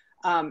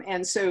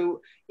 And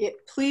so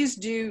please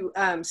do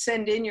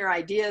send in your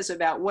ideas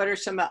about what are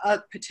some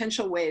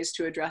potential ways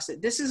to address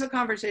it. This is a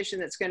conversation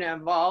that's going to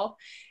evolve,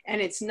 and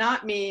it's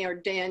not me or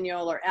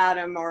Daniel or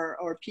Adam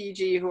or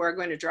PG who are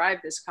going to drive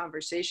this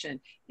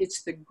conversation.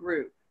 It's the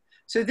group.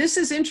 So this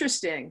is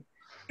interesting.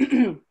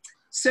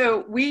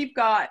 So we've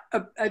got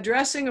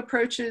addressing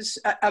approaches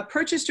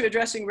to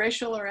addressing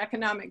racial or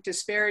economic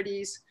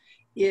disparities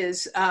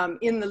is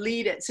in the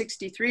lead at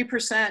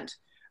 63%,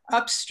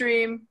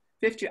 upstream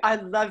 50. I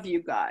love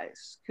you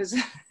guys, because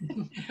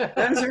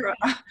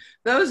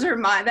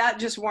that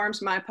just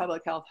warms my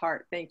public health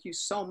heart. Thank you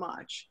so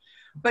much.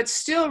 But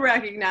still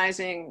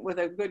recognizing with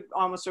a good,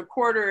 almost a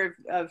quarter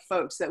of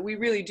folks that we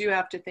really do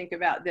have to think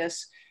about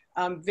this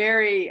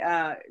very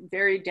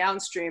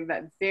downstream,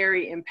 but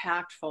very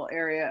impactful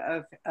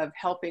area of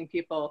helping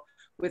people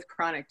with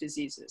chronic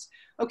diseases.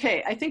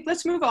 Okay, I think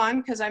let's move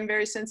on because I'm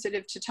very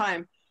sensitive to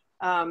time.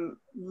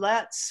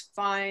 Let's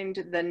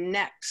find the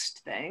next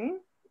thing.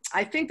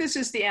 I think this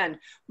is the end.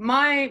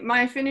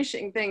 My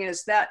finishing thing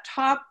is that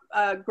top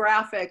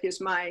graphic is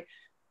my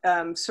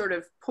sort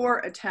of poor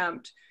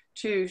attempt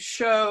to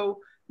show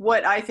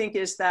what I think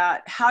is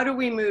that how do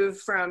we move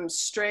from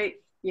straight,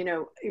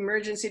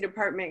 emergency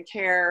department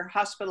care,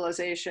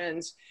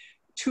 hospitalizations,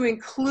 to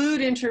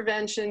include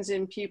interventions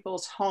in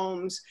people's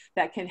homes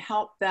that can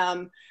help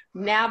them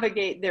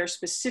navigate their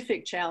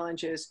specific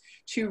challenges,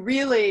 to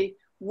really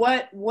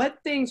what's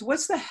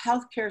the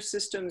healthcare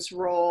system's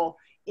role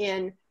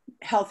in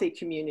healthy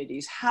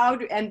communities?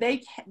 And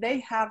they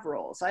have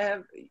roles.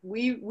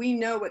 We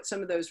know what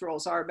some of those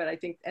roles are, but I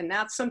think, and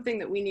that's something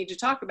that we need to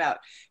talk about,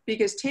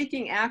 because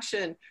taking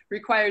action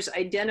requires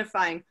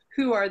identifying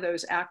who are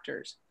those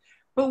actors.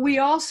 But we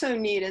also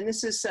need, and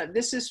this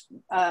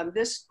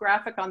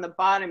graphic on the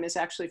bottom is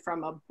actually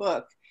from a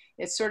book.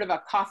 It's sort of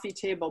a coffee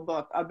table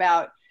book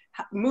about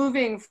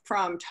moving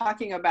from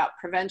talking about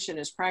prevention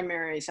as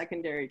primary,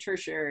 secondary,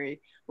 tertiary,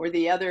 or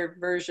the other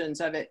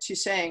versions of it, to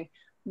saying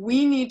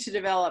we need to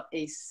develop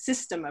a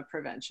system of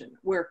prevention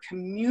where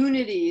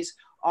communities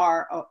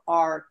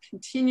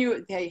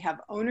they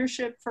have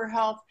ownership for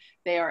health,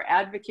 they are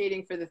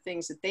advocating for the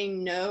things that they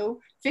know,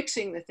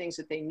 fixing the things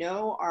that they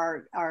know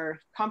are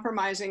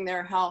compromising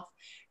their health.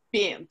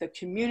 Being the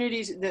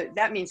communities,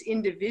 that means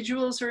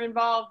individuals are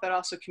involved, but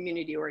also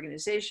community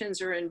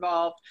organizations are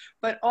involved,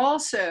 but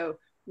also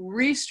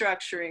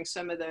restructuring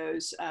some of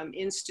those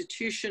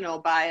institutional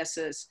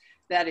biases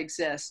that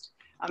exist.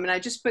 And I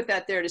just put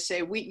that there to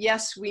say,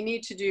 yes, we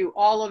need to do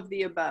all of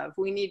the above.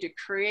 We need to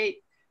create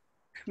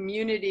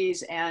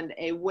communities and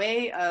a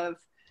way of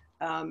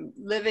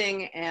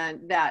living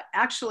and that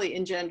actually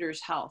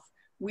engenders health.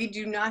 We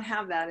do not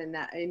have that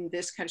in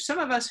this country. Some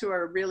of us who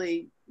are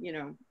really,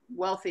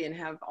 wealthy and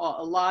have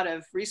a lot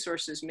of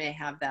resources may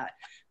have that,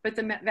 but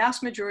the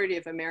vast majority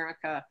of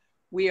America,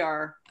 we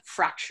are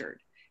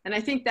fractured. And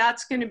I think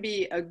that's going to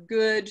be a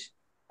good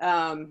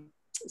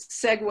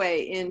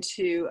segue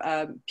into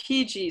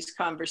PG's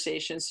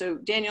conversation. So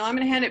Daniel, I'm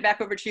going to hand it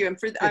back over to you.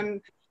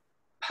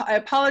 I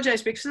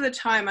apologize because of the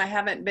time. I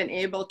haven't been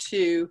able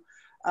to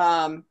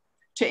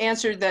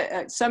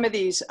answer some of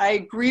these. I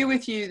agree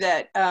with you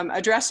that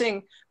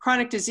addressing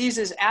chronic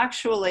diseases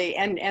actually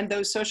and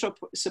those social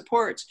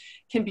supports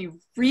can be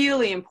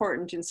really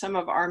important in some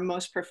of our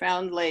most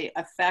profoundly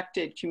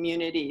affected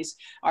communities,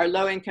 our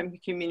low-income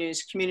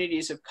communities,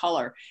 communities of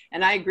color.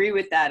 And I agree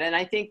with that. And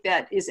I think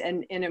that is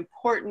an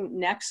important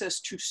nexus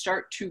to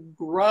start to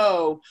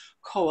grow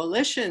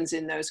coalitions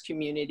in those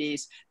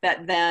communities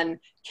that then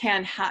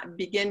can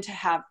begin to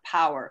have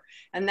power.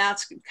 And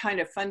that's kind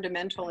of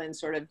fundamental in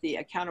sort of the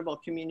accountable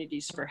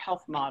communities for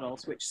health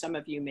models, which some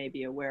of you may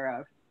be aware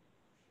of.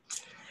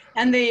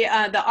 And the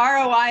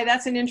ROI,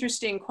 that's an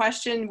interesting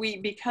question.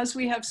 Because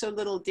we have so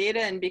little data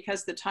and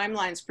because the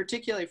timelines,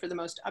 particularly for the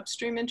most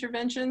upstream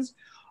interventions,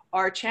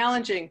 are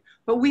challenging,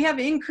 but we have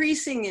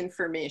increasing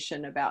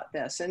information about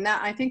this. And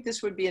that, I think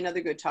this would be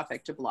another good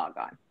topic to blog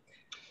on.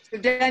 So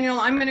Daniel,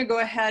 I'm gonna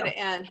go ahead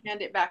and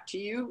hand it back to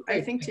you, I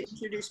think, to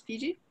introduce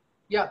PG.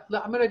 Yeah,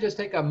 I'm gonna just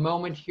take a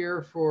moment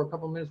here for a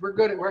couple of minutes. We're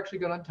good, we're actually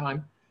good on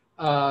time.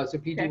 So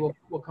PG, Okay.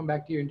 we'll come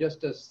back to you in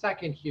just a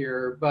second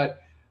here,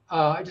 but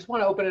I just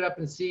want to open it up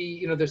and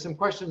see, there's some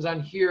questions on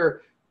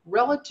here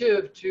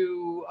relative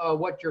to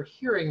what you're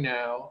hearing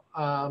now.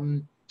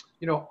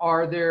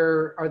 Are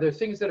there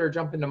things that are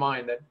jumping to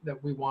mind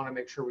that we want to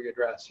make sure we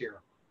address here,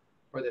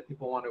 or that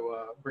people want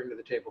to bring to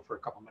the table for a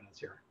couple minutes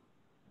here?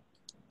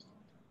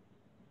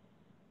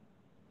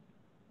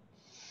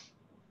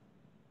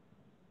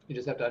 You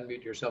just have to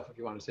unmute yourself if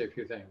you want to say a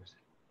few things.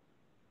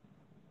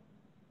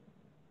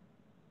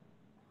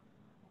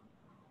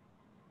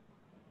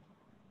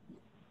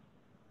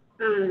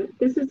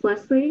 This is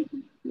Leslie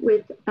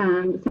with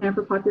the Center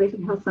for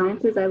Population Health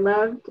Sciences. I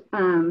loved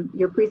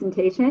your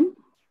presentation,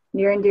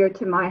 near and dear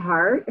to my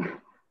heart.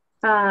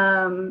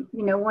 One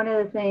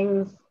of the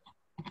things,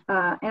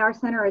 and our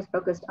center is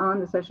focused on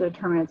the social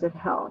determinants of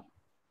health.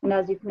 And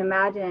as you can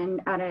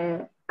imagine, at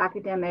an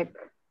academic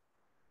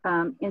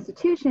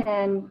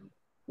institution,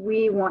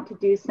 we want to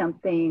do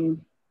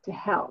something to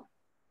help.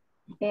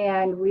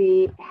 And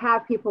we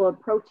have people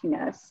approaching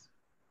us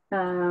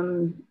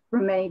from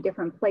many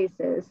different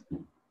places.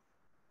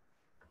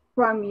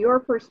 From your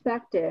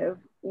perspective,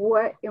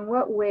 in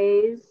what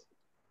ways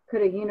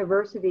could a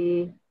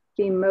university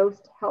be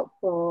most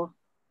helpful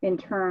in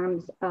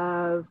terms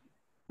of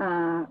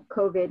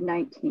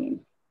COVID-19,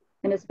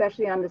 and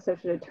especially on the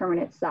social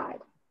determinant side?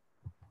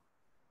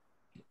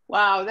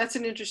 Wow, that's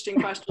an interesting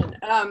question.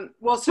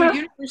 Well, so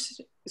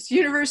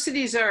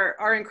universities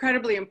are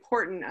incredibly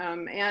important,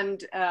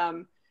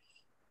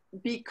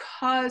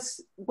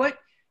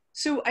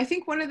 so I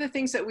think one of the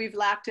things that we've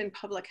lacked in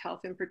public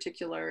health in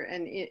particular,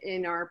 and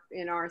in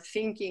our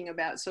thinking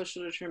about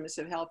social determinants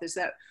of health, is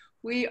that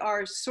we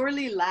are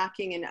sorely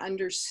lacking in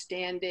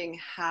understanding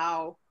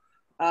how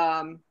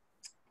what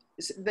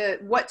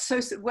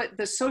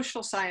the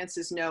social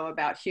sciences know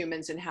about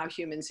humans and how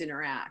humans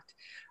interact.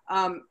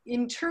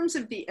 In terms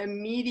of the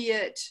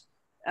immediate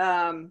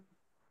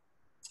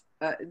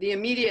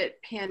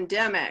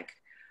pandemic,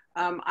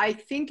 I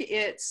think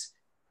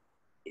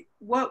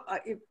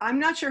I'm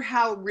not sure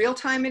how real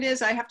time it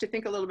is. I have to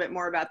think a little bit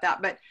more about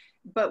that.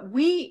 But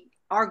we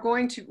are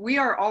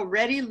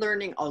already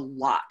learning a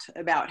lot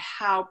about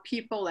how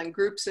people and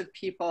groups of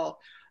people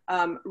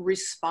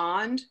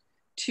respond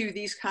to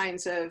these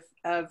kinds of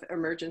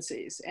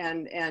emergencies,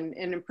 and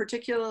in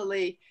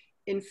particularly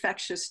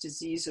infectious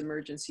disease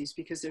emergencies,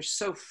 because they're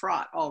so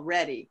fraught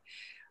already.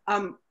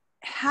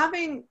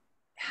 Having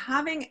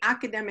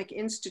academic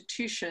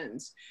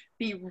institutions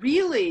be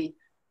really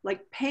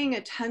like paying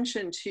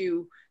attention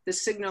to the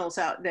signals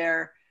out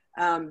there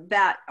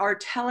that are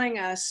telling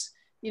us,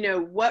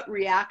 what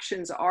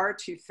reactions are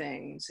to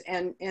things,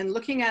 and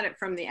looking at it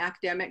from the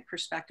academic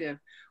perspective,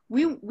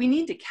 we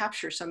need to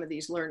capture some of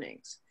these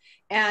learnings.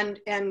 And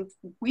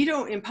we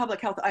don't, in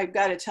public health, I've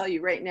got to tell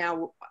you right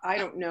now, I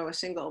don't know a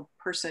single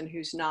person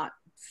who's not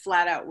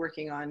flat out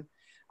working on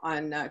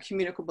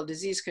communicable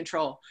disease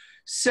control.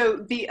 So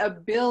the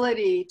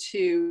ability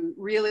to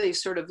really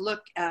sort of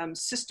look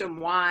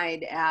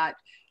system-wide at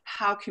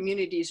how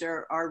communities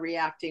are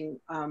reacting,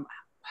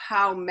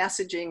 how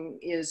messaging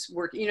is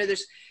working.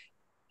 There's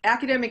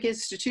academic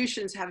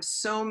institutions have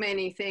so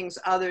many things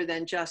other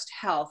than just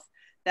health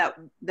that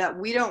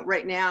we don't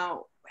right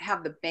now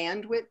have the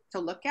bandwidth to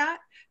look at.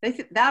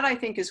 That I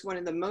think is one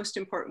of the most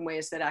important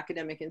ways that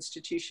academic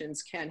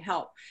institutions can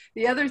help.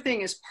 The other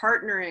thing is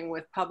partnering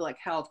with public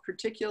health,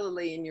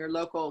 particularly in your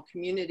local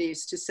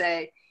communities, to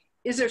say,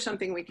 is there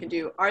something we can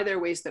do? Are there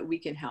ways that we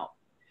can help?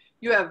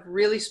 You have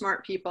really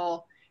smart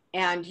people,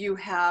 and you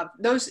have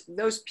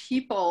those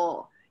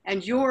people,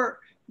 and your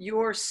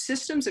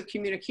systems of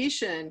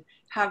communication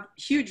have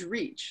huge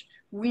reach.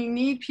 We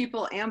need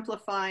people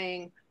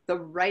amplifying the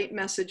right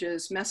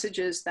messages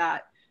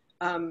that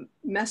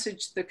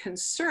message the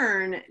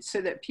concern so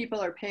that people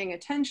are paying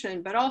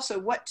attention, but also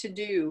what to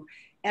do.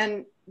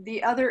 And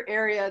the other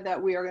area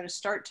that we are going to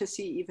start to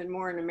see even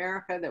more in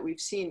America that we've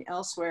seen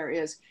elsewhere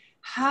is,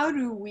 how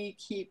do we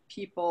keep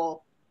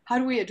people how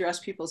do we address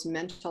people's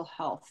mental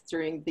health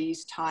during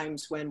these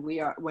times when we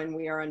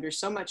are under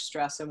so much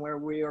stress and where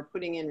we are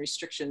putting in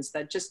restrictions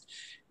that just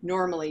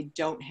normally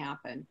don't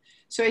happen?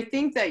 So I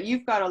think that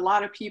you've got a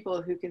lot of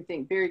people who can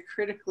think very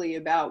critically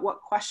about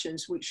what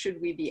questions should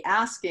we be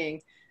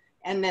asking,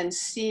 and then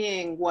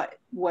seeing what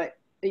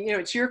you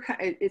know,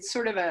 it's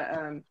sort of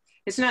a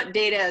it's not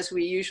data as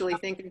we usually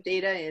think of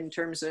data in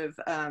terms of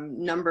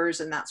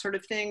numbers and that sort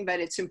of thing, but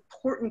it's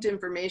important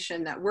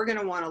information that we're going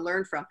to want to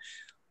learn from.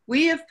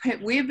 We have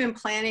been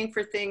planning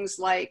for things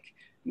like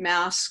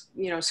mass,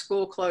 you know,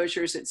 school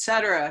closures, et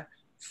cetera,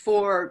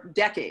 for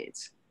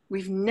decades.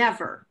 We've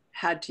never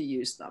had to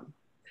use them.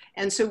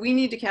 And so we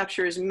need to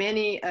capture as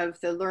many of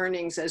the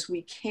learnings as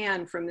we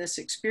can from this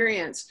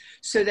experience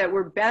so that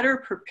we're better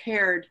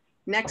prepared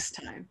next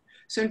time.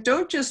 So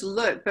don't just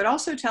look, but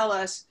also tell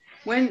us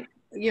when,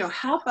 you know,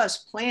 help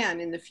us plan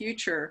in the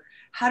future.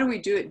 How do we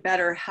do it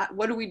better?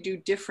 What do we do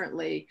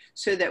differently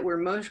so that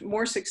we're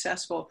more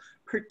successful?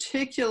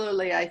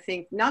 Particularly, I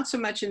think, not so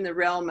much in the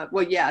realm of,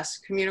 well, yes,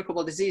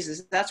 communicable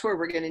diseases. That's where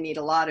we're going to need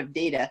a lot of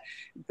data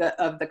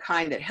of the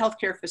kind that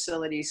healthcare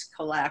facilities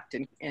collect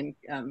and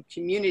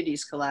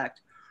communities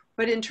collect.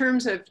 But in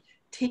terms of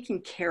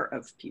taking care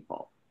of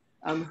people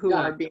who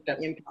are being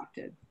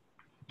impacted.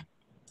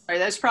 All right,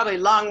 that's probably a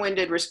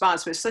long-winded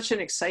response, but it's such an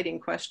exciting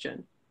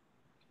question.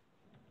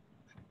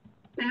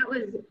 That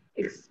was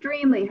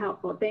extremely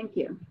helpful. Thank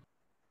you.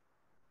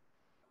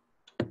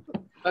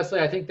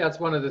 Leslie, I think that's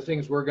one of the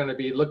things we're going to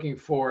be looking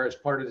for as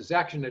part of this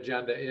action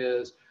agenda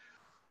is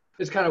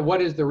kind of what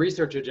is the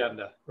research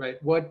agenda,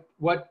 right?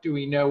 What do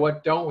we know?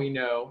 What don't we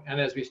know? And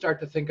as we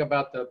start to think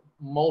about the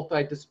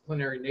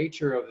multidisciplinary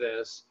nature of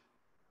this,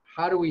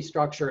 how do we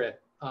structure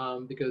it?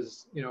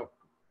 Because, you know,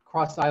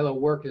 cross-silo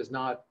work is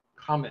not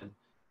common.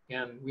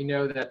 And we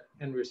know that,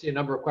 and we see a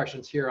number of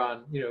questions here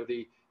on, you know,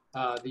 the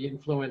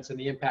influence and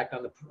the impact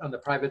on the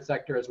private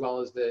sector as well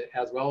as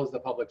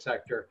the public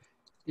sector.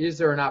 Is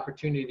there an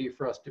opportunity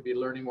for us to be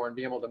learning more and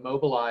be able to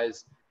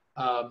mobilize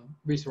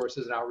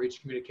resources and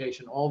outreach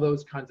communication, all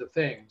those kinds of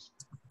things?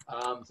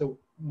 So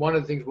one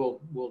of the things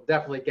we'll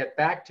definitely get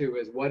back to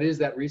is what is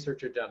that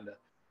research agenda?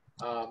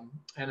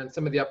 And in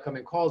some of the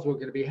upcoming calls we're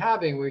going to be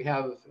having, we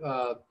have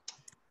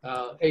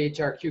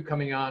AHRQ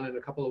coming on in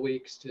a couple of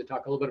weeks to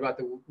talk a little bit about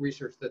the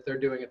research that they're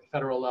doing at the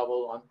federal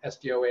level on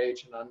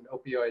SDOH and on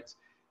opioids.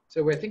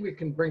 So I think we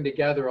can bring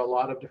together a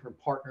lot of different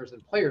partners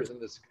and players in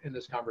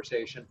this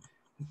conversation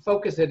and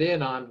focus it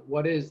in on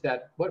what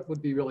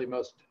would be really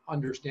most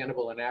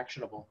understandable and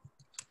actionable.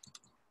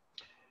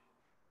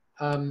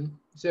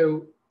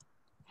 So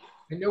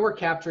I know we're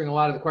capturing a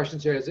lot of the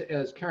questions here.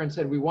 As Karen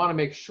said, we want to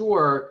make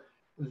sure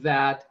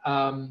that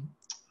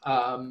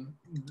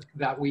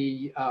that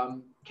we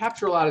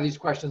capture a lot of these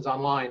questions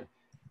online,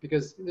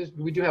 because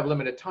we do have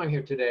limited time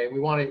here today. We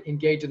want to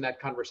engage in that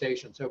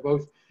conversation. So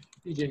both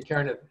PG and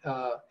Karen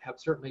have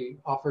certainly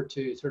offered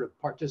to sort of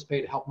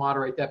participate, help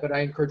moderate that, but I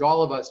encourage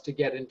all of us to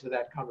get into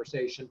that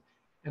conversation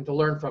and to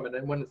learn from it.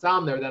 And when it's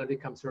on there, then it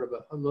becomes sort of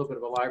a little bit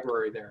of a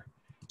library there.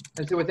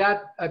 And so with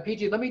that,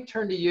 PG, let me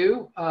turn to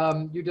you.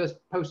 You just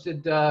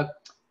posted a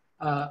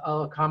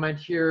comment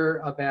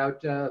here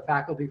about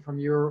faculty from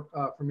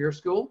your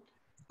school,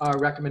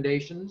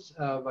 recommendations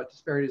about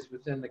disparities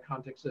within the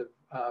context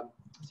of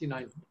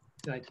C19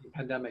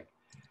 pandemic.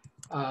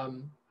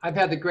 I've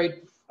had the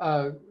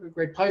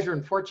great pleasure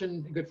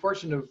and good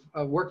fortune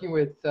of working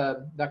with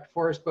Dr.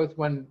 Forrest, both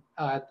when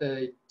at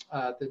the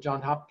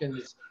Johns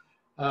Hopkins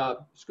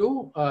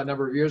School a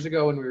number of years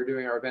ago when we were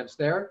doing our events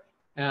there,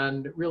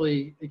 and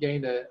really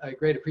gained a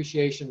great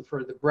appreciation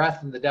for the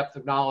breadth and the depth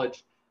of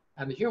knowledge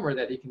and the humor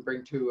that he can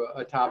bring to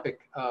a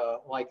topic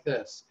like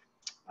this.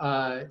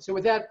 So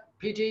with that,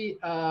 PG,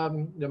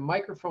 the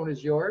microphone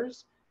is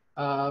yours,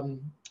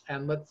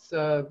 and let's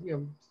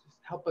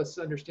help us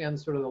understand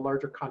sort of the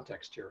larger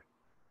context here.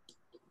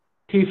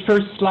 Okay,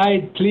 first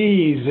slide,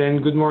 please,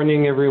 and good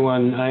morning,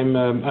 everyone.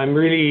 I'm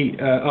really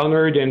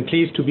honored and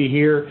pleased to be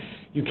here.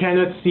 You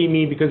cannot see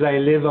me because I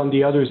live on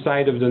the other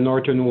side of the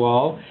northern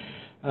wall.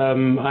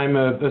 I'm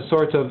a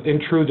sort of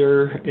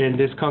intruder in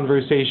this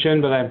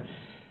conversation, but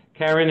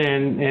Karen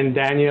and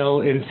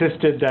Daniel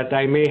insisted that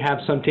I may have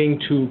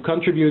something to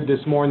contribute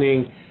this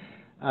morning,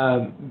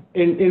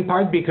 in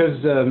part because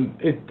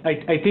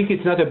I think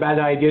it's not a bad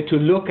idea to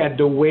look at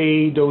the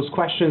way those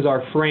questions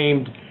are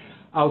framed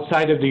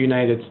outside of the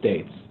United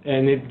States.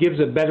 And it gives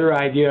a better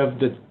idea of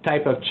the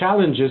type of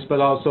challenges, but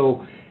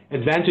also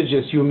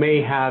advantages you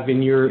may have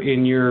in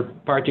your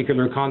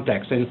particular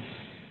context. And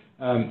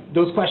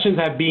those questions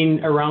have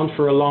been around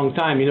for a long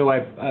time. You know,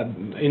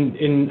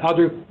 in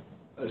other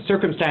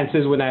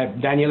circumstances, when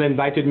Daniel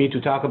invited me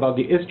to talk about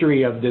the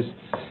history of this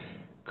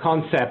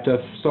concept of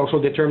social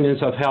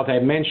determinants of health, I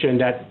mentioned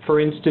that, for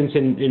instance,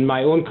 in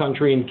my own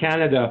country, in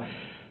Canada,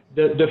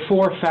 the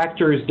 4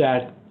 factors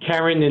that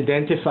Karen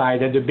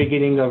identified at the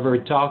beginning of her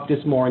talk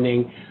this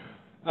morning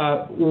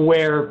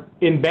were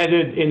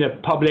embedded in a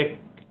public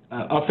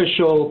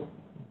official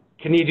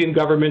Canadian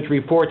government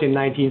report in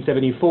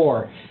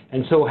 1974,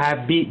 and so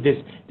have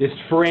this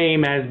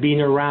frame has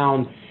been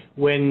around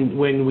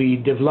when we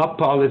developed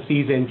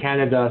policies in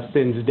Canada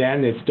since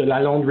then. It's the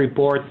Lalonde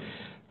report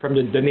from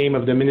the name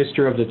of the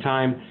minister of the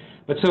time.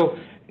 But so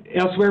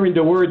elsewhere in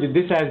the world,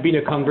 this has been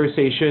a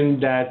conversation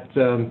that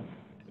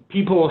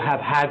people have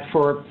had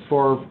for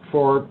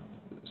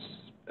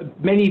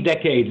many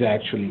decades,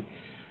 actually.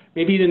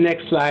 Maybe the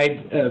next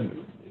slide.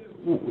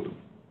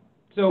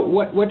 So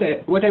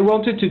what I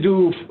wanted to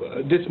do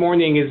this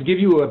morning is give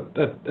you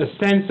a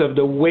sense of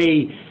the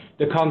way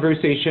the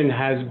conversation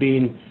has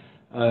been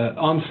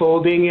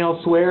unfolding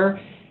elsewhere.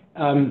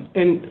 And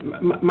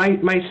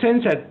my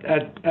sense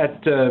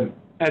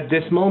at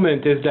this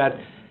moment is that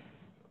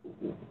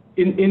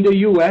in the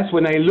U.S.,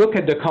 when I look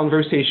at the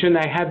conversation,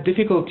 I have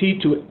difficulty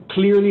to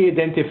clearly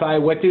identify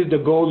what is the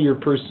goal you're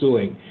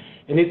pursuing.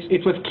 And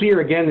it was clear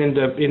again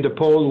in the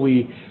poll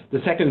the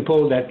second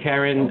poll that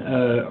Karen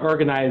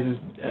organized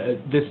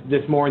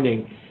this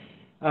morning.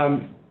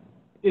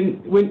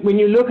 When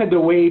you look at the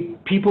way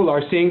people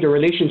are seeing the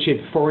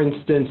relationship, for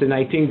instance, and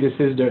I think this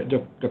is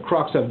the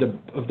crux of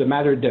the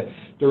matter,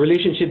 the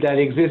relationship that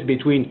exists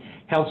between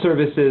health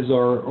services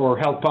or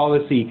health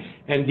policy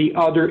and the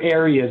other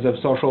areas of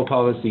social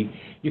policy,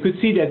 you could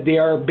see that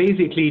there are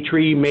basically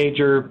three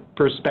major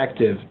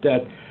perspectives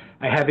that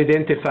I have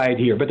identified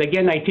here. But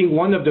again, I think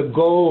one of the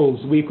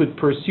goals we could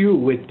pursue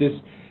with this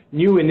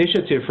new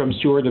initiative from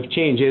Steward of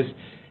Change is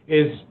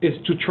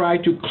to try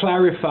to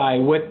clarify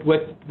what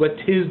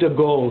is the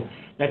goal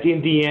that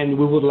in the end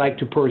we would like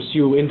to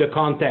pursue in the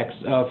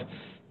context of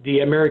the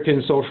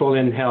American social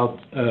and health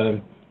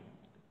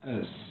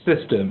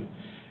system.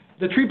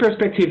 The three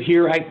perspectives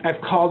here,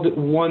 I've called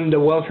one the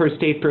welfare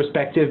state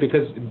perspective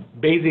because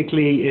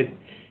basically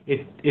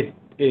it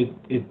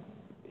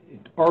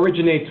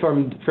originates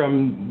from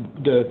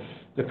the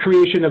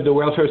creation of the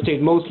welfare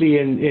state, mostly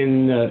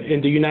in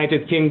the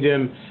United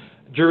Kingdom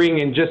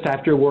during and just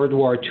after World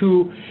War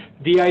II.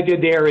 The idea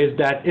there is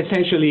that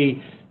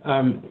essentially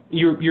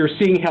you're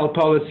seeing health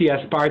policy as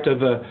part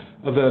of a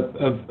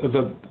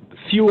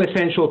few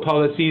essential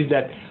policies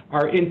that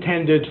are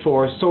intended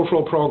for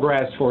social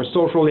progress, for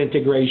social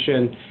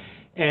integration,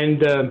 and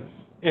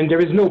there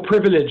is no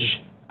privilege,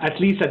 at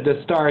least at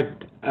the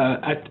start,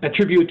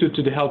 attributed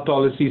to the health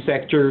policy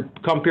sector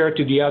compared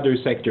to the other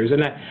sectors.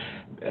 And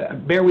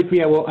bear with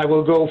me, I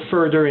will go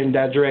further in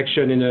that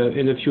direction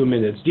in a few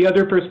minutes. The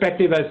other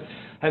perspective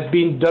has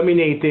been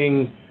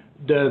dominating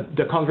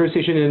the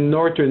conversation in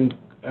Northern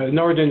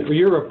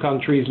Europe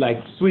countries like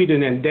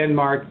Sweden and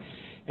Denmark,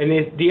 and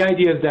the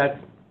idea is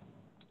that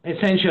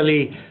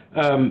essentially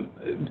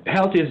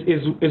health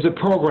is a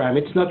program.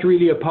 It's not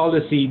really a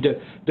policy.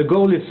 The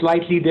goal is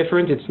slightly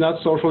different. It's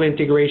not social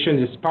integration.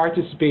 It's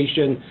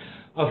participation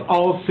of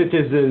all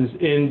citizens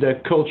in the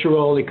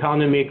cultural,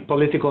 economic,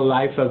 political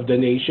life of the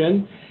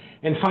nation.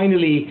 And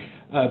finally,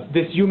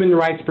 this human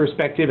rights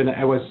perspective, and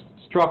I was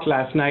struck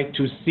last night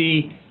to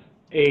see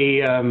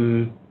a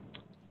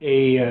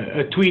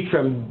tweet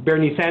from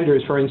Bernie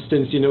Sanders, for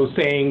instance,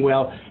 saying,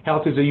 well,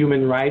 health is a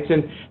human right.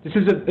 And this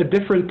is a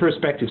different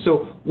perspective.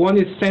 So one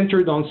is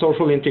centered on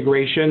social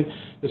integration.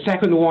 The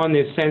second one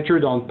is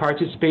centered on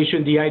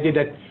participation, the idea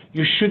that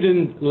you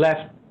shouldn't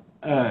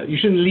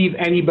leave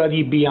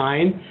anybody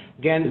behind.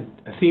 Again,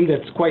 a theme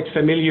that's quite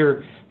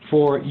familiar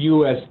for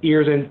you as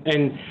ears.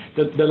 And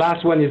the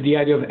last one is the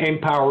idea of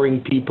empowering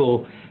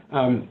people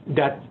and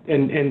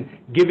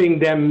giving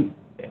them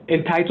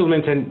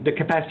entitlement and the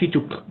capacity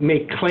to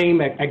make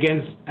claim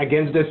against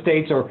the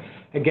states or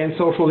against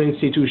social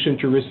institutions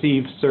to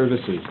receive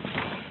services.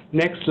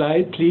 Next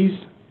slide, please.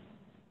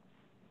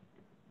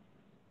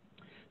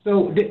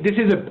 So this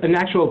is an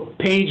actual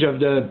page of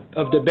the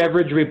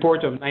Beveridge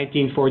Report of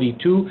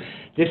 1942.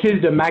 This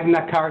is the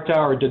Magna Carta,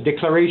 or the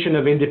Declaration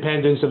of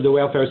Independence of the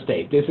Welfare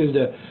State. This is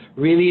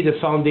really the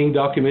founding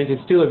document.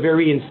 It's still a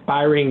very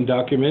inspiring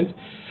document.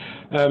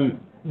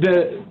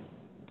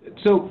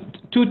 So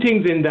two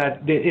things in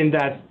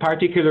that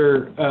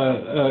particular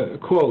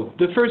quote.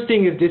 The first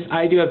thing is this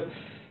idea of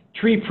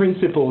three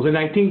principles, and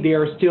I think they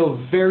are still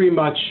very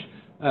much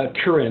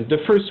current.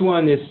 The first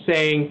one is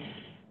saying,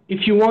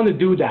 if you want to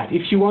do that,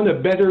 if you want a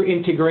better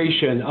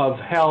integration of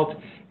health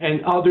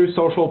and other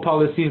social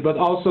policies, but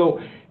also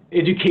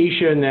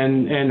education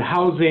and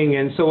housing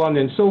and so on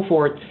and so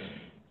forth,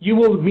 you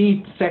will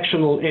meet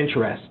sectional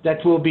interests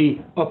that will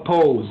be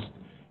opposed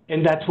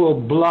and that will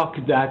block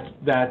that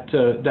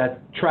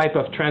type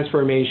of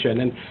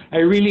transformation. And I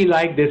really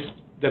like this,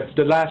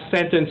 the last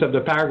sentence of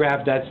the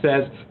paragraph that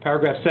says,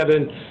 paragraph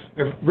 7,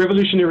 a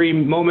revolutionary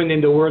moment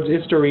in the world's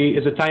history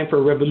is a time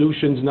for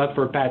revolutions, not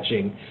for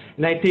patching.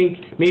 And I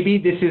think maybe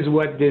this is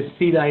what this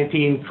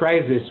C-19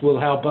 crisis will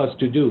help us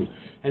to do,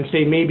 and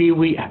say maybe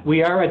we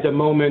are at the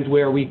moment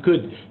where we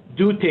could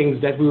do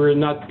things that we were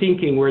not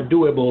thinking were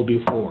doable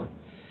before.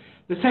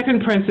 The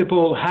second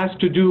principle has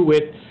to do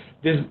with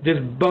this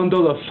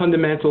bundle of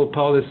fundamental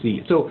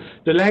policy. So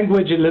the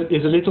language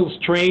is a little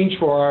strange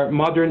for our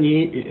modern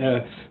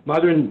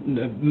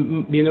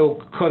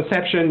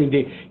conception.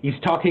 He's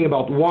talking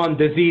about one,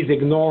 disease,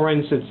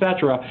 ignorance,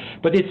 etc.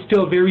 But it's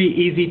still very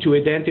easy to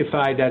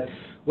identify that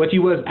what he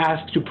was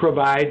asked to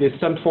provide is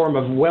some form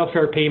of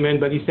welfare payment,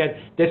 but he said,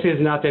 this is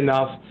not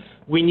enough.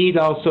 We need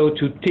also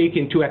to take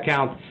into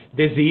account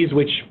disease,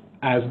 which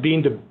has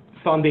been the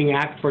funding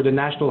act for the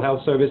National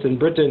Health Service in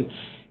Britain,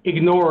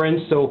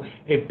 ignorance, so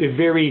a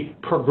very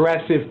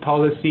progressive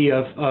policy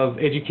of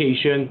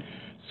education,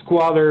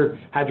 squalor,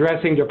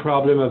 addressing the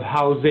problem of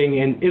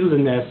housing and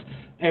illness,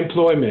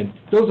 employment.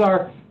 Those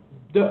are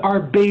our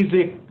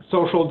basic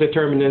social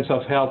determinants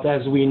of health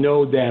as we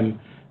know them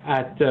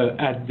at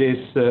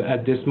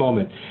this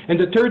moment. And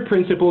the third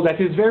principle that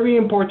is very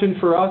important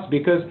for us,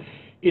 because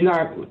in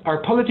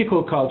our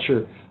political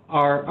culture,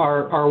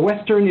 our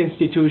Western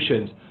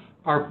institutions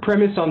are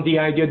premised on the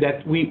idea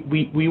that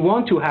we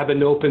want to have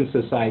an open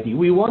society.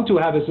 We want to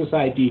have a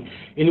society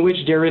in which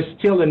there is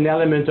still an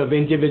element of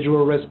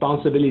individual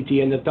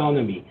responsibility and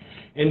autonomy.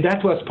 And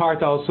that was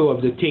part also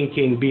of the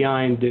thinking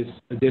behind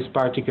this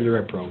particular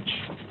approach.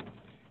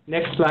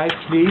 Next slide,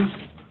 please.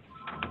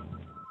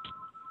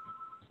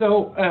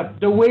 So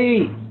the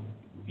way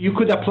you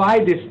could apply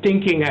this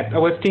thinking, I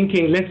was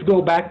thinking, let's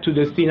go back to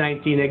the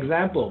C19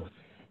 example.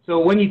 So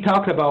when you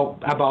talk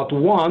about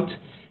want,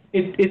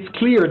 it's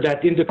clear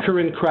that in the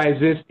current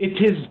crisis, it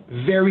is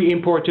very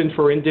important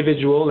for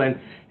individual, and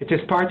it is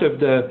part of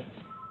the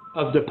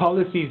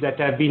policies that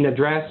have been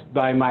addressed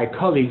by my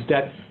colleagues,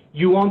 that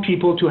you want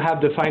people to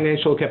have the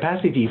financial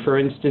capacity, for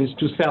instance,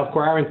 to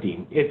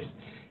self-quarantine. It's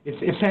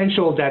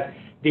essential that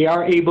they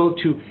are able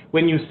to,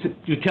 when you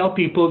tell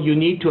people you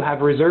need to have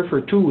reserve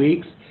for 2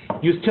 weeks,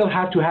 you still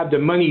have to have the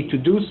money to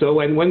do so,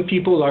 and when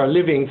people are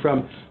living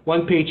from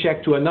one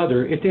paycheck to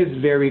another, it is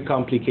very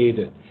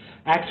complicated.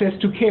 Access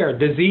to care,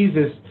 disease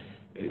is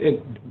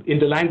in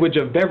the language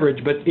of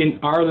beverage, but in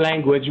our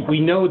language, we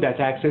know that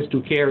access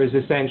to care is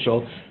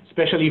essential,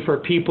 especially for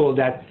people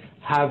that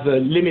have a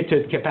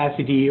limited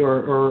capacity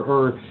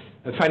or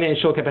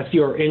financial capacity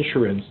or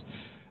insurance.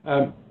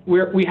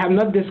 We have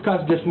not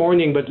discussed this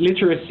morning, but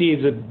literacy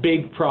is a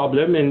big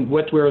problem in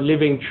what we're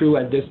living through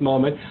at this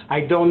moment.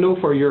 I don't know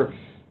for your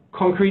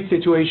concrete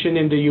situation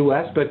in the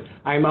US, but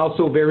I'm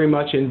also very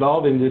much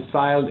involved in this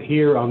file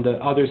here on the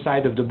other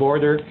side of the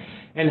border.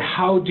 And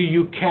how do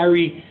you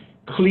carry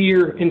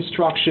clear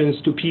instructions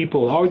to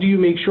people? How do you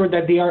make sure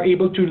that they are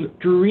able to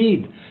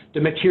read the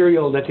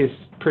material that is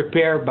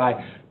prepared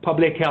by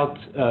public health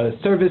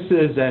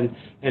services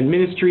and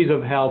ministries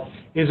of health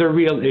is a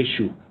real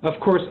issue. Of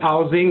course,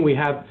 housing, we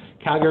have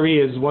Calgary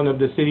is one of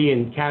the cities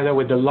in Canada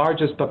with the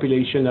largest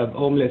population of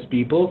homeless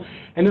people.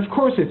 And of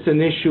course, it's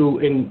an issue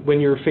when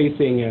you're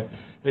facing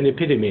an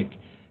epidemic.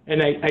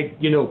 And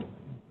you know,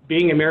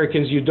 being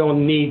Americans, you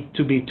don't need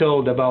to be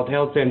told about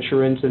health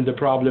insurance and the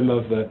problem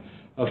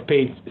of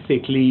paid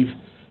sick leave,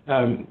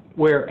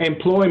 where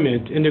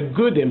employment and a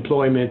good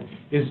employment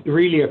is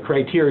really a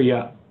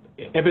criteria,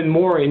 even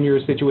more in your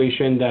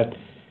situation that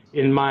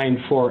in mind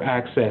for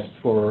access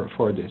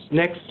for this.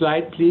 Next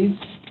slide, please.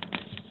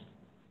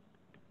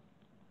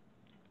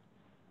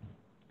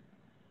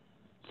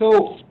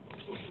 So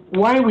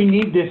why we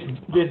need this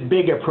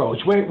big approach?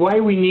 Why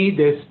we need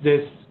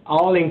this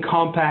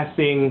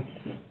all-encompassing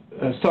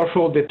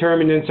social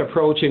determinants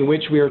approach in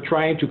which we are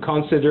trying to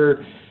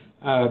consider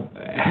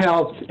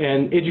health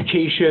and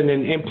education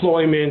and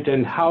employment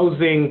and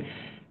housing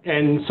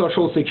and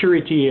social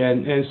security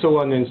and so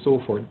on and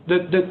so forth.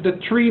 The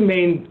three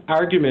main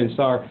arguments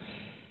are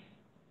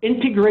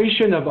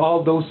integration of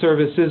all those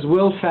services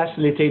will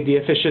facilitate the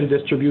efficient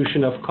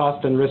distribution of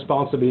costs and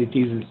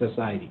responsibilities in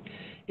society.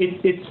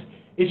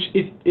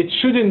 It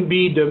shouldn't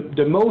be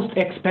the most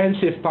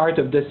expensive part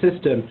of the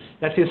system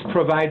that is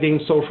providing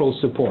social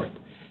support.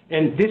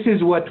 And this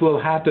is what will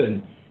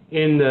happen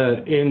in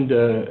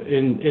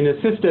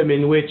a system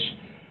in which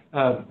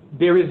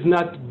there is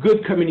not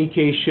good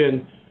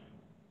communication,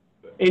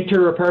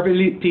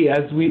 interoperability,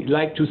 as we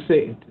like to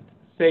say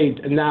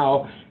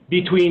now,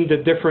 between the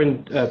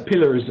different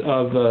pillars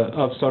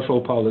of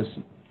social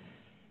policy.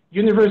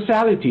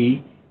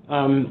 Universality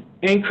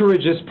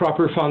encourages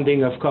proper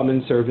funding of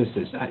common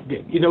services.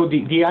 You know,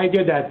 the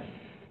idea that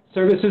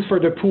services for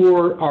the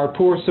poor are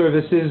poor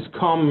services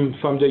come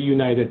from the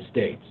United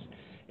States.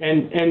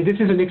 And this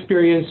is an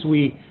experience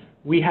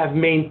we have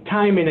made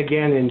time and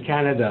again in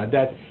Canada,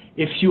 that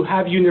if you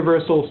have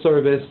universal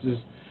services,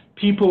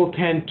 people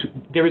tend to,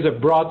 there is a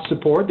broad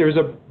support, there is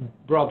a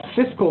broad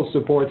fiscal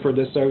support for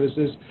the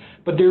services,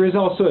 but there is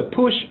also a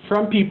push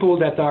from people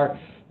that are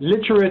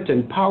literate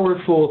and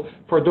powerful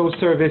for those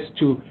services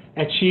to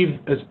achieve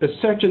a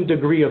certain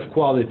degree of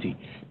quality.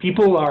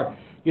 People are,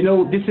 you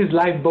know, this is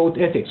lifeboat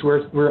ethics.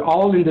 We're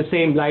all in the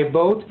same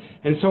lifeboat,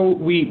 and so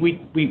we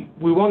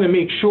want to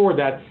make sure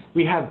that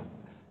we have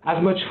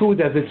as much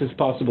food as it is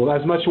possible,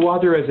 as much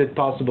water as it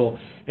possible,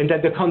 and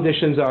that the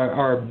conditions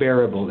are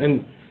bearable.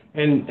 And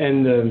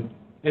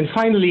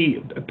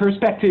finally, a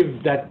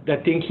perspective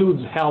that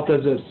includes health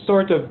as a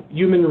sort of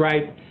human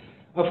right,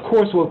 of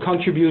course, will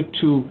contribute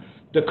to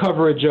the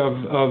coverage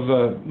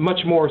of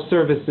much more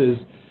services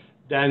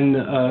than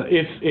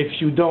if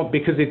you don't,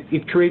 because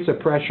it creates a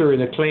pressure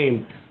and a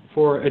claim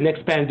for an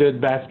expanded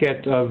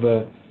basket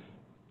of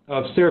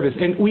service.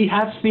 And we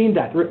have seen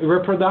that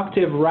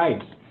reproductive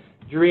rights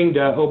during the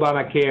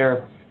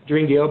Obamacare,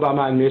 during the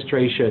Obama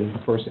administration,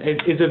 of course,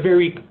 is a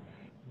very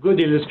good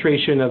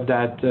illustration of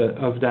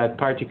that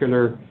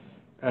particular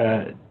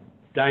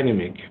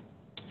dynamic.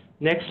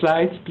 Next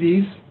slide,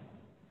 please.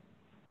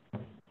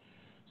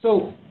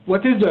 So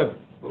what is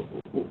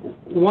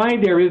why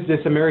there is this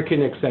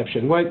American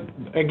exception? Well,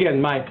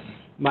 again,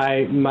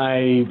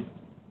 my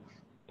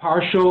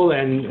partial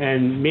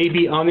and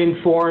maybe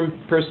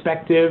uninformed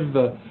perspective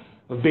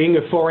of being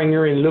a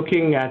foreigner and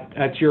looking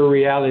at your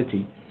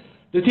reality.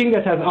 The thing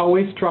that has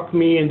always struck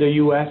me in the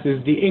US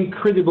is the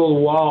incredible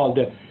wall,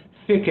 the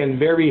thick and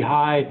very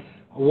high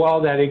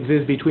wall that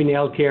exists between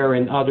healthcare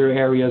and other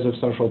areas of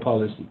social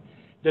policy.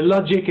 The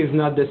logic is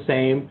not the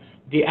same.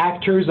 The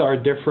actors are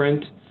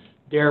different.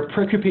 Their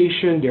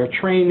preoccupation, their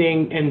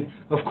training, and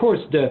of course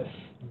the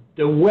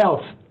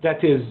wealth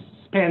that is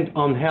spent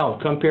on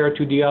health compared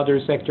to the other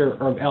sector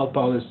of health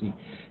policy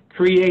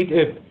create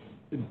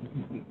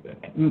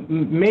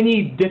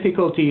many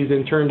difficulties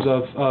in terms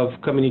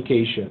of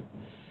communication.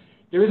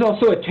 There is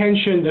also a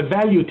tension, a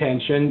value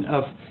tension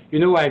of, you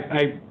know,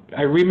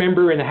 I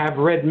remember and have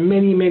read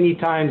many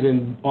times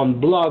on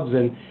blogs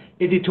and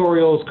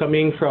editorials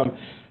coming from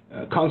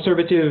the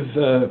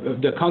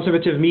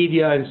conservative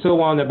media and so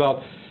on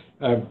about,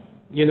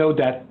 you know,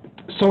 that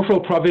social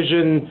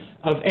provision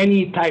of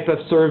any type of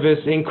service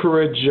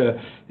encourage,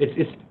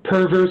 it's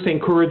perverse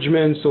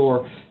encouragements,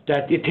 or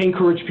that it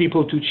encourages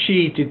people to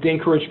cheat, it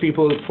encourages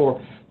people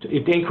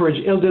it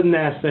encourages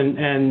illness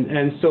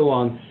and so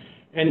on.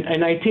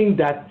 And I think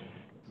that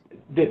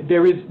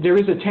there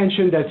is a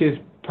tension that is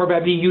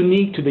probably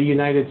unique to the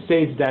United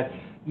States, that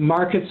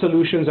market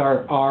solutions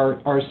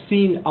are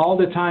seen all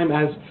the time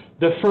as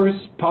the first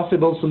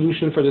possible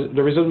solution for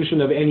the resolution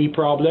of any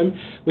problem,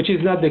 which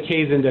is not the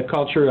case in the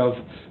culture of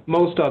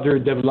most other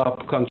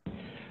developed countries.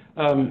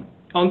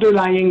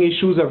 Underlying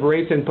issues of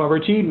race and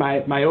poverty,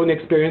 my own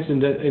experience in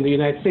the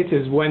United States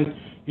is when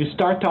you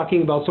start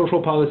talking about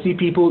social policy,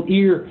 people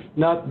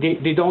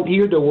they don't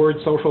hear the word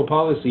social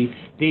policy,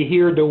 they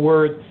hear the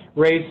word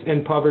race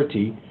and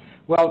poverty.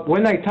 Well,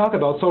 when I talk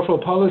about social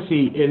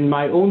policy in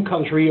my own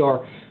country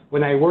or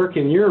when I work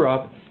in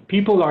Europe,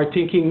 people are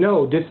thinking,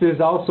 no, this is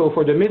also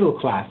for the middle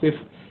class.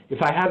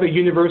 If I have a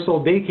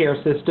universal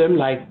daycare system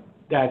like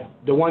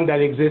the one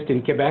that exists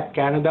in Quebec,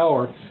 Canada,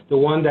 or the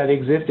one that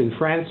exists in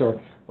France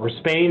or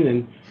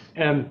Spain,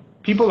 and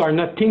people are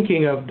not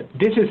thinking of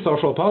this is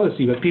social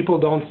policy, but people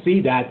don't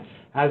see that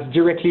as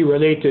directly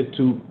related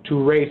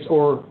to race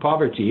or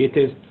poverty. It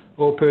is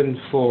open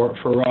for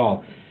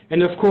all.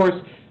 And of course,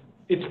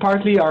 it's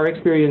partly our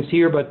experience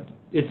here, but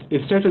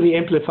it's certainly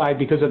amplified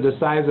because of the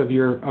size of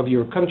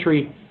your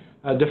country.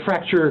 The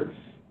fracture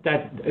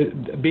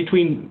that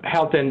between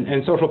health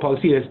and social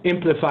policy is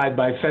amplified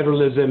by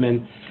federalism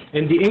and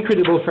the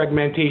incredible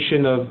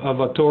fragmentation of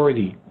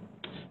authority.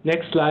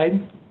 Next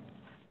slide.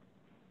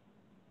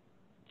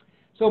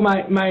 So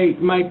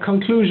my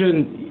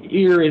conclusion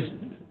here is,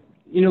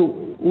 you know,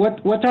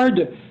 what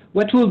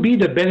will be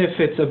the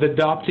benefits of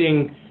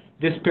adopting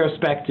this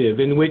perspective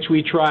in which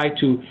we try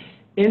to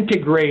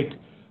integrate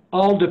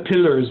all the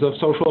pillars of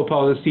social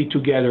policy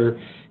together,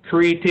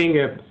 creating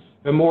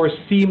a more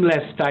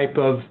seamless type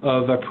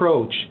of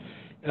approach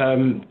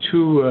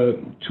to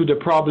the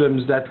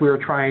problems that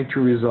we're trying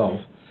to resolve.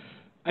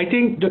 I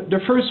think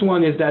the first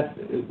one is that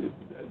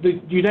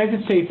the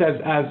United States has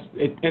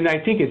and I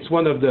think it's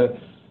one of the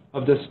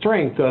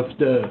strength of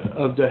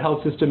the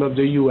health system of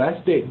the U.S.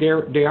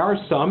 There are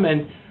some,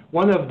 and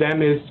one of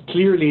them is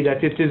clearly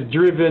that it is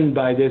driven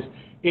by this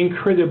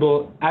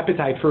incredible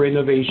appetite for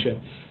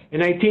innovation.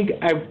 And I think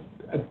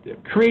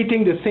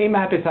creating the same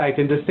appetite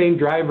and the same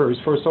drivers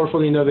for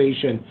social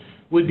innovation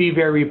would be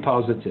very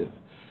positive.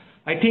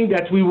 I think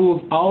that we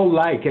will all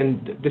like,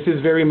 and this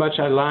is very much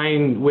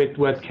aligned with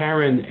what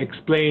Karen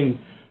explained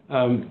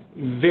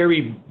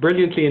very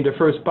brilliantly in the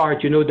first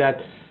part, you know, that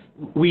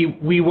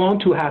we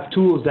want to have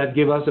tools that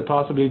give us the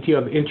possibility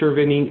of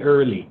intervening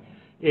early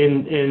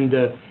in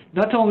the,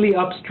 not only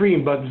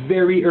upstream, but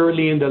very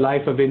early in the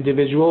life of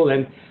individual,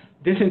 and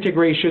this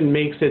integration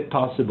makes it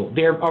possible.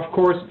 There are, of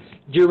course,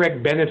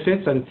 direct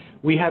benefits, and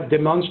we have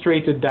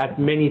demonstrated that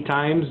many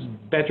times.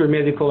 Better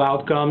medical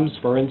outcomes,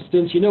 for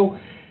instance. You know,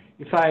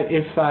 if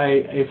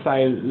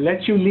I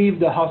let you leave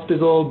the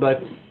hospital,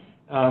 but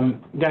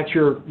that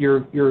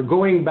you're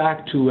going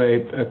back to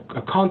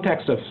a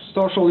context of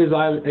social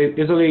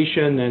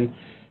isolation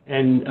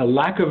and a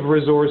lack of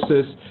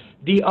resources,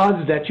 the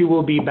odds that you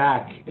will be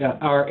back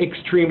are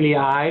extremely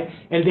high,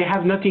 and they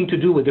have nothing to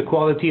do with the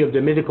quality of the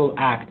medical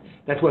act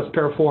that was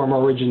performed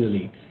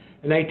originally.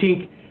 And I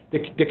think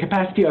the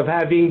capacity of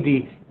having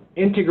the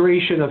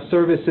integration of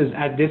services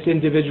at this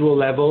individual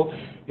level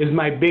is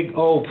my big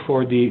hope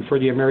for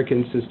the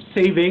American system.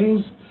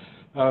 Savings,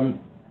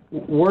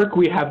 work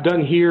we have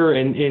done here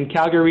in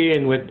Calgary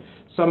and with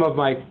some of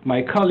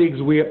my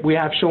colleagues, we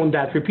have shown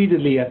that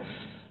repeatedly.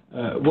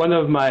 One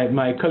of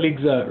my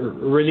colleagues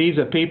released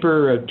a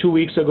paper 2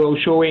 weeks ago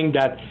showing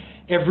that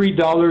every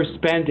dollar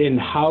spent in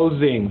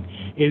housing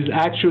is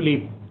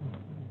actually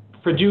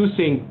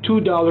producing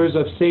 $2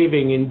 of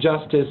saving in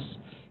justice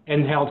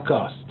and health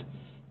costs.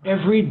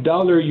 Every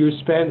dollar you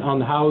spend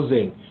on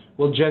housing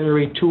will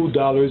generate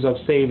 $2 of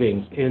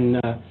savings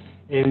in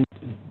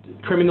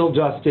criminal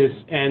justice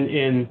and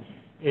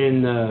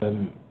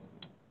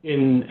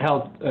in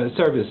health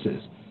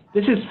services.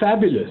 This is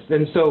fabulous,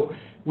 and so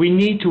we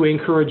need to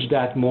encourage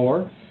that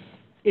more.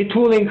 It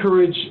will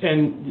encourage,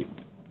 and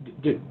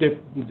the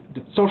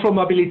social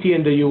mobility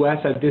in the U.S.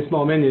 at this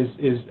moment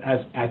is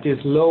at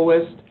its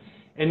lowest,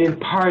 and in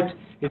part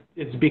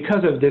it's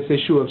because of this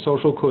issue of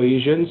social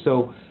cohesion.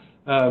 So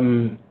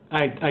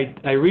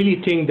I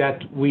really think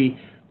that we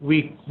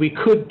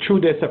could,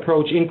 through this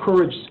approach,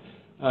 encourage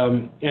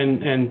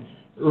and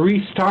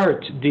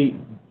restart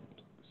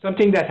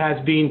something that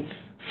has been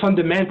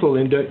fundamental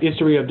in the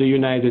history of the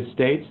United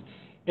States.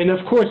 And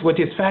of course, what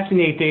is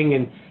fascinating,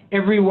 and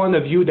every one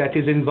of you that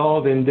is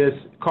involved in this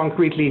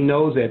concretely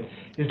knows it,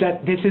 is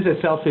that this is a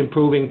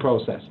self-improving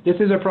process. This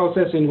is a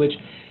process in which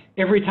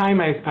every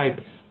time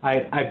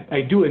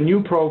I do a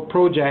new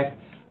project,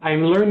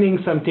 I'm learning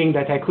something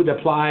that I could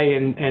apply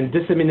and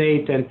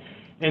disseminate.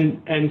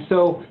 And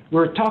so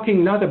we're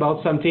talking not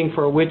about something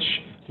for which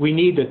we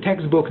need a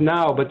textbook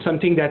now, but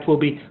something that will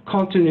be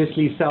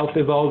continuously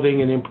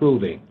self-evolving and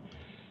improving.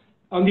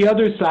 On the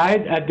other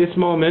side, at this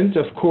moment,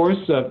 of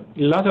course, a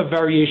lot of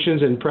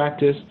variations in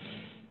practice.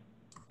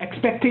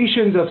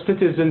 Expectations of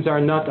citizens are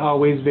not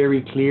always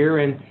very clear,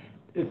 and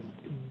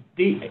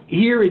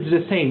here it's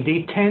the same.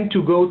 They tend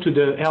to go to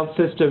the health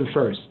system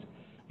first,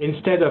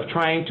 instead of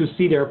trying to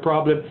see their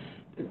problem,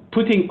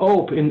 putting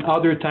hope in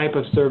other type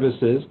of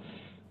services.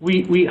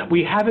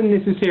 We haven't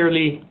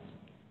necessarily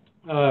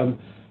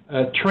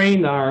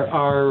trained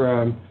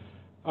our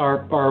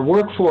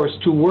workforce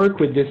to work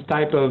with this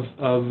type of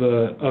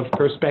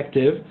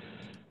perspective.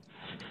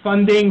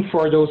 Funding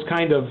for those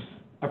kind of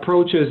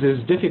approaches is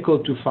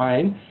difficult to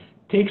find,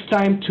 takes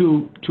time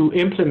to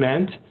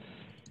implement.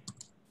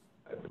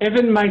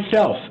 Even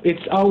myself,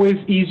 it's always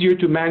easier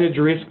to manage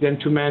risk than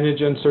to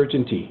manage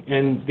uncertainty.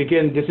 And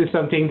again, this is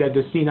something that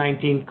the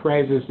C-19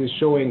 crisis is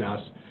showing us.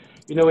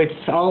 You know, it's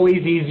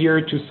always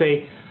easier to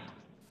say,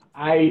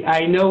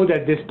 I know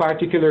that this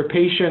particular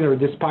patient or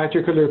this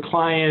particular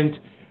client,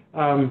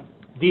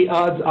 the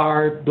odds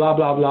are blah,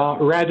 blah, blah,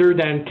 rather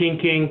than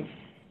thinking,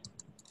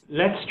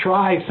 let's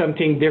try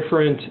something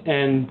different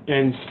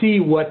and see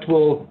what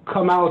will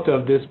come out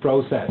of this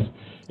process.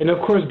 And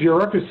of course,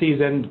 bureaucracies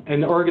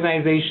and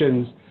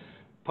organizations,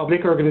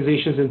 public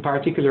organizations in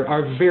particular,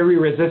 are very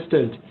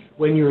resistant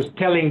when you're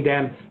telling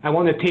them, I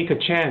want to take a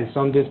chance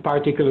on this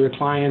particular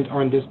client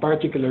or on this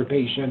particular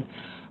patient.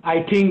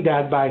 I think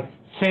that by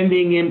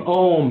sending him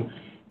home,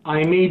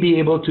 I may be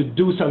able to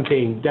do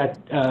something that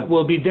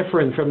will be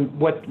different from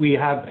what we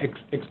have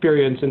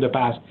experienced in the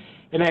past.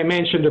 And I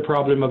mentioned the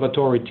problem of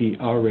authority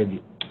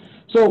already.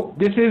 So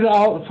this is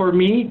all for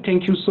me.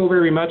 Thank you so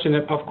very much. And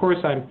of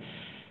course, I'm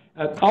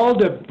all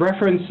the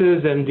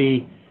references and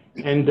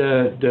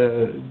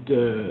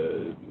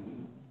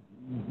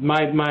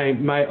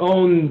my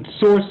own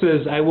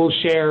sources I will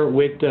share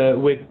with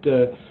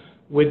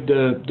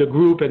the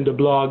group and the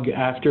blog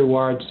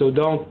afterwards. So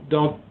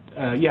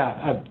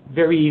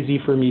very easy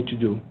for me to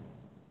do.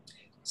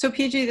 So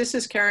PG, this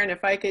is Karen.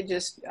 If I could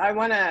I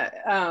want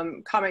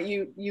to comment.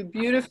 You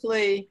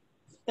beautifully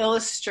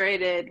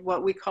illustrated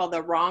what we call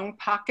the wrong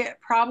pocket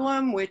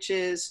problem, which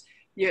is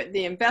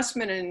the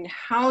investment in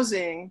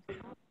housing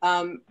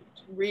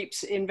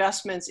reaps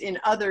investments in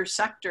other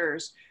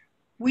sectors.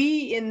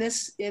 We in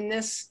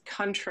this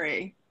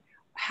country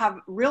have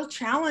real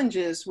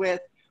challenges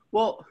with,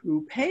 well,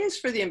 who pays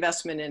for the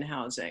investment in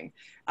housing?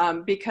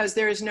 Because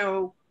there is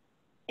no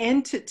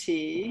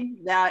entity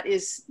that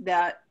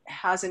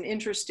has an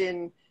interest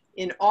in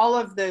all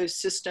of those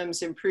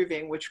systems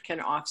improving, which can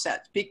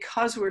offset,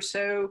 because we're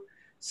so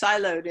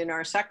siloed in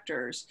our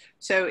sectors.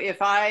 So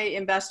if I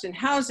invest in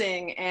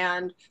housing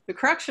and the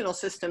correctional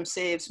system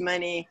saves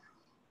money,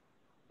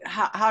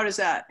 how does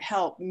that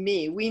help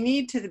me? We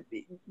need to,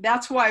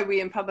 that's why we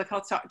in public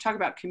health talk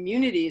about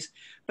communities,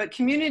 but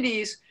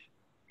communities,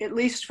 at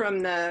least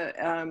from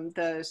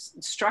the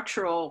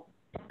structural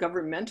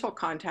governmental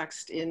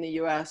context in the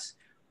US,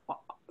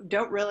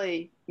 don't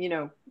really,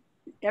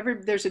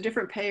 there's a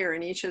different payer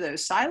in each of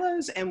those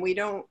silos, and we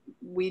don't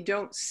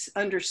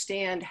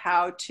understand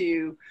how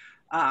to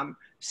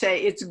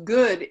say it's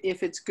good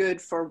if it's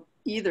good for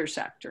either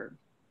sector.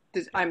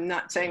 I'm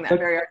not saying that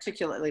very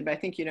articulately, but I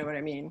think you know what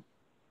I mean.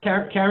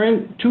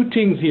 Karen, two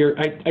things here.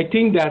 I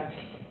think that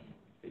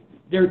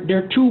there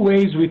are two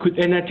ways we could,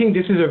 and I think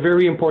this is a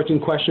very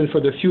important question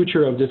for the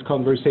future of this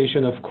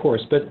conversation, of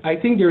course, but I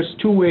think there's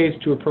two ways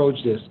to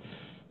approach this.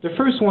 The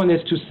first one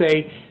is to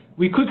say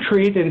we could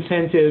create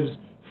incentives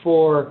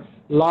for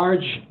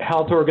large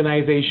health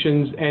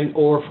organizations and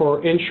or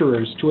for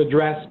insurers to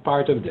address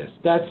part of this.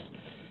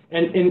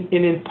 And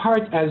in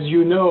part, as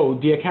you know,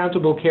 the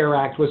Accountable Care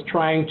Act was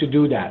trying to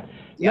do that.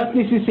 Yep. Not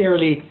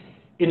necessarily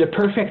in a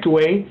perfect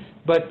way,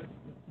 but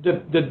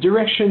the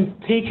direction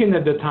taken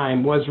at the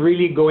time was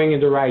really going in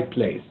the right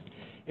place.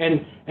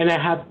 And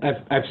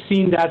I've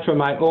seen that from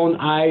my own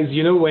eyes.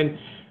 You know,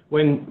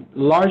 when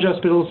large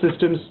hospital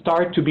systems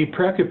start to be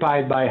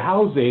preoccupied by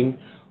housing,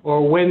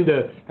 or when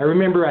I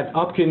remember at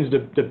Hopkins,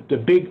 the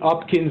big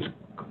Hopkins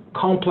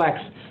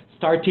complex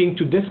starting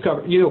to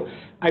discover, you know,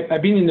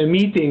 I've been in a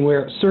meeting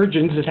where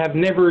surgeons that have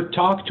never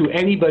talked to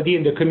anybody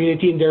in the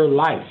community in their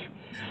life,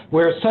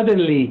 where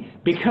suddenly,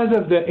 because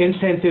of the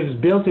incentives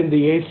built in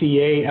the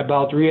ACA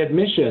about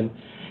readmission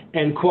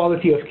and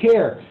quality of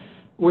care,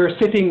 we're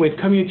sitting with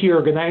community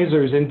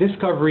organizers and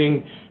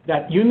discovering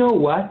that, you know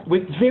what,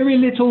 with very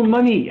little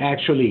money,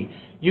 actually,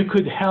 you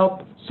could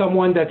help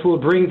someone that will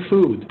bring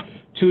food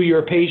to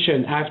your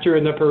patient after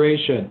an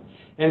operation,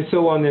 and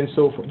so on and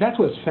so forth. That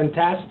was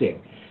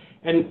fantastic.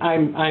 And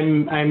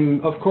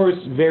I'm of course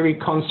very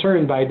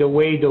concerned by the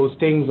way those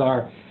things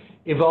are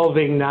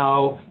evolving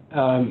now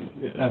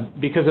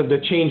because of the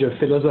change of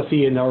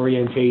philosophy and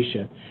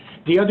orientation.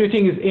 The other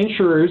thing is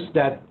insurers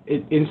that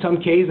in some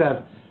cases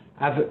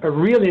have a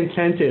real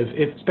incentive,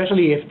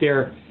 especially if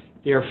they're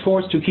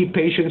forced to keep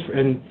patients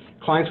and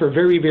clients for a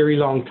very, very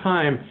long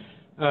time.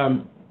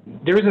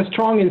 There is a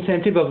strong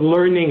incentive of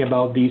learning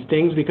about these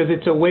things because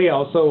it's a way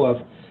also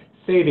of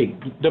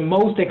saving. The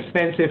most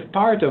expensive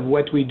part of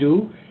what we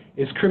do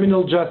is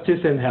criminal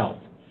justice and health.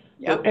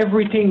 Yep. So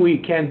everything we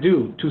can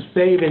do to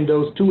save in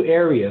those two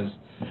areas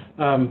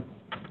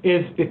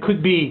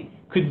could be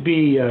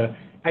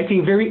I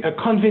think a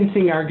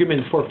convincing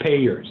argument for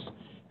payers.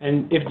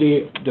 And if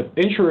the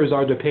insurers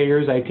are the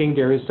payers, I think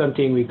there is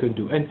something we could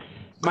do. And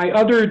my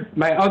other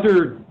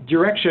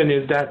direction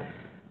is that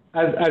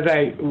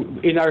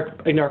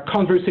in our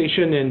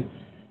conversation and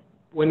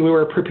when we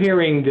were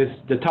preparing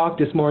the talk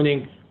this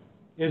morning,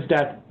 is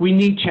that we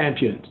need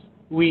champions.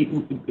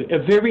 A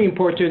very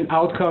important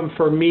outcome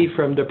for me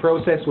from the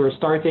process we're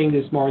starting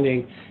this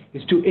morning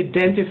is to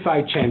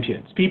identify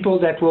champions, people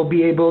that will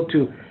be able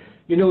to,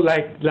 you know,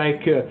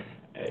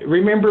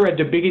 remember at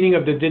the beginning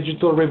of the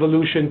digital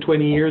revolution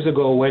 20 years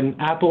ago when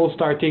Apple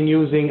started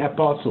using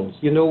apostles,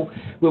 you know,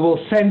 we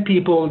will send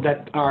people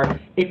that are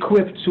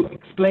equipped to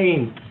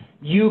explain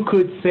you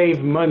could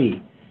save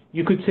money.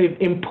 You could save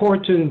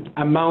important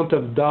amount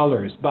of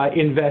dollars by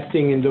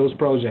investing in those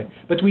projects.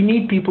 But we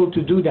need people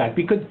to do that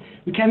because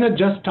we cannot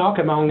just talk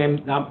among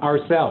them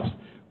ourselves.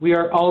 We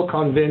are all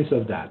convinced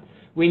of that.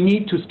 We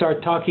need to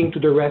start talking to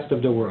the rest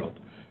of the world.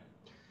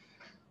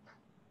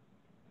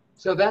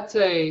 So that's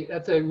a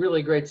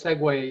really great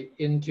segue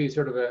into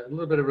sort of a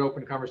little bit of an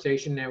open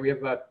conversation. Now we have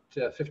about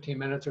 15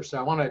 minutes or so.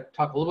 I want to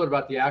talk a little bit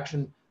about the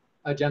action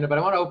agenda, but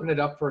I want to open it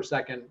up for a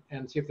second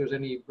and see if there's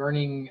any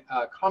burning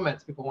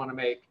comments people want to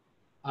make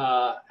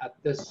at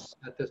this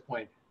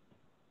point.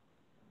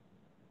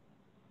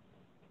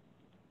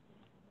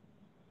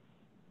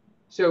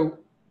 So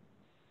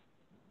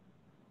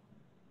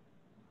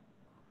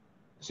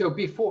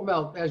before,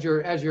 Mel, as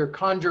you're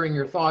conjuring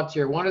your thoughts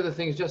here, one of the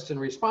things just in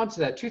response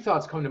to that, two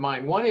thoughts come to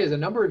mind. One is a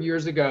number of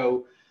years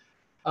ago,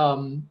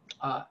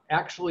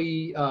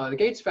 actually the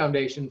Gates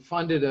Foundation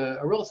funded a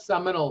real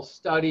seminal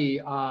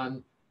study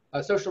on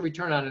a social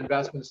return on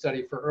investment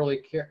study for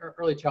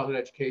early childhood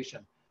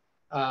education.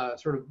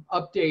 Sort of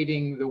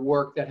updating the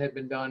work that had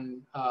been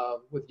done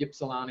with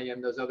Ypsilanti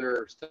and those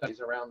other studies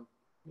around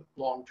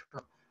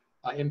long-term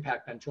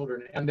impact on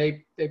children. And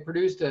they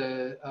produced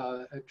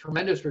a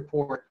tremendous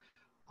report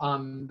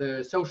on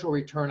the social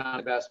return on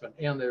investment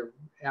and the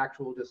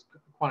actual just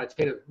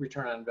quantitative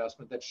return on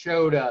investment that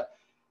showed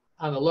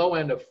on the low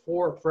end of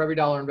for every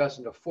dollar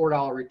invested, a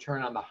 $4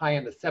 return, on the high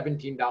end, a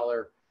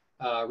 $17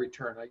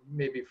 return. You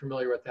may be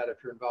familiar with that if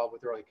you're involved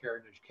with early care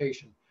and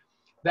education.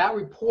 That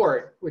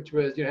report, which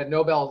was, had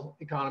Nobel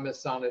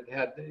economists on it,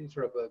 had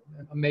sort of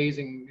an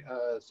amazing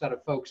set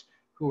of folks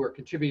who were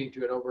contributing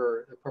to it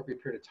over an appropriate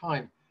period of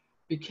time,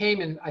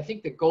 became, I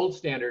think, the gold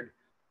standard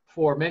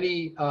for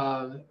many,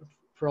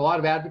 for a lot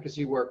of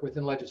advocacy work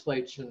within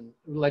legislative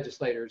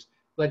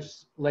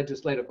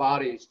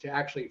bodies to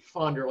actually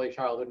fund early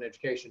childhood and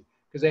education,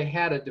 because they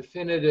had a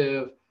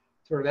definitive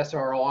sort of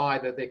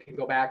SROI that they could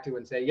go back to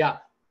and say, yeah,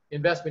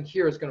 investment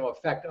here is going to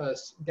affect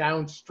us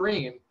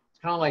downstream. It's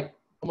kind of like,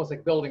 almost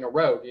like building a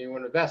road. You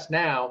want to invest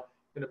now,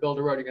 you're going to build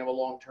a road, you're going to have a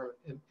long-term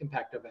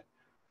impact of it.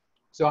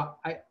 So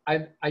I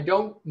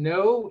don't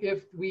know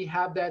if we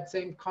have that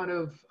same kind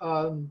of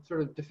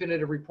sort of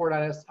definitive report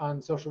on us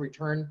on social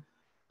return.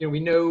 We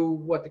know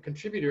what the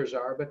contributors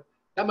are, but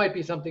that might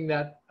be something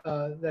that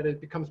that it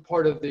becomes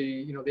part of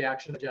the the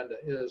action agenda.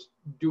 Is,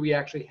 do we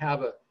actually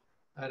have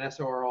an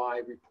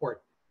SROI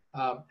report?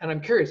 And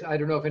I'm curious. I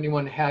don't know if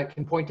anyone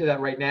can point to that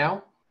right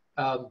now.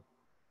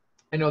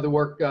 I know the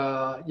work,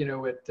 at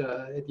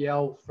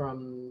Yale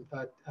from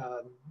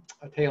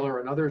Taylor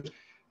and others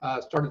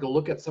started to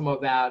look at some of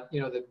that,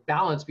 the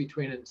balance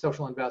between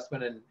social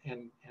investment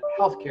and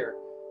healthcare,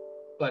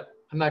 but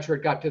I'm not sure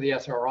it got to the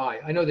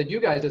SRI. I know that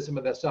you guys did some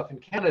of that stuff in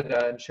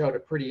Canada and showed a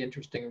pretty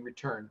interesting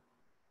return,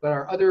 but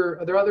are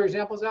there other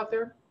examples out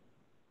there?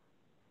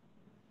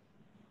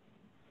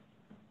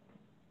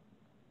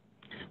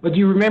 But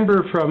you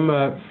remember from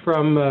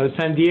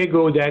San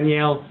Diego,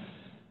 Danielle,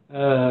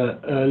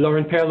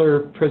 Lauren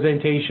Peller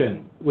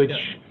presentation, which,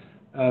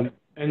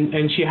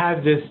 and she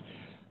has this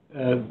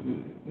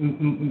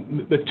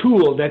the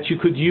tool that you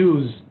could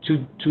use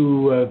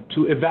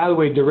to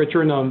evaluate the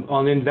return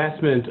on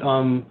investment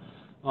on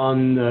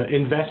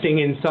investing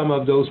in some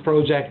of those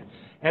projects,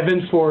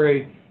 even for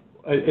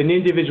an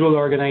individual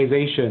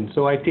organization.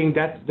 So I think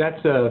that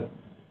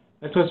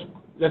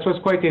was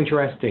quite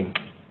interesting.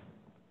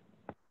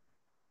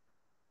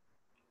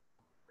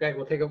 Okay,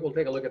 we'll take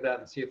a look at that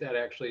and see if that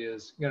actually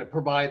is going to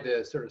provide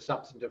the sort of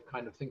substantive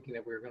kind of thinking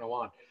that we're going to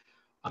want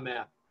on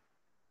that.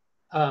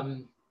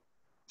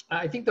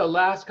 I think the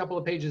last couple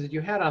of pages that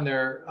you had on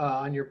there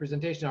on your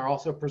presentation are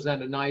also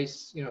present a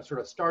nice, sort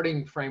of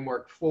starting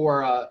framework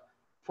for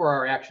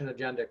our action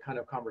agenda kind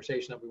of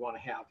conversation that we want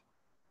to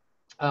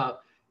have.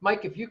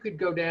 Mike, if you could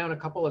go down a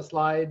couple of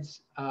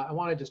slides, I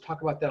want to just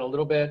talk about that a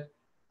little bit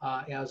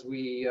as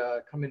we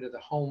come into the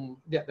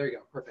home. Yeah, there you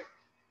go, perfect.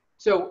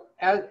 So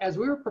as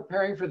we were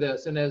preparing for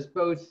this, and as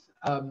both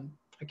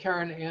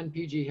Karen and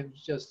PG have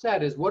just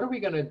said, is what are we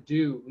going to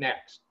do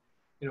next?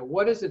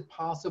 What is it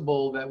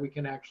possible that we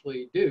can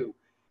actually do?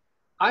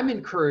 I'm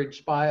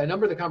encouraged by a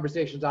number of the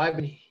conversations I've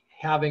been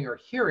having or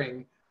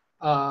hearing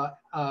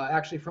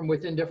actually from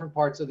within different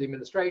parts of the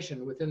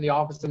administration, within the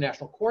Office of the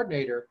National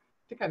Coordinator.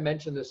 I think I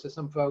mentioned this to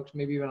some folks,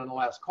 maybe even on the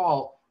last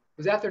call,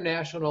 was at their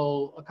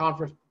national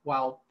conference,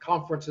 while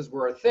conferences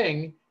were a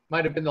thing,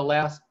 might have been the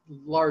last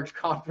large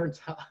conference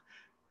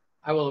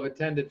I will have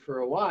attended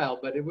for a while,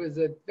 but it was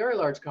a very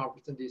large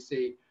conference in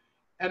DC.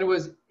 And it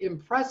was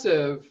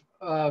impressive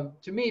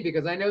to me,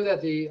 because I know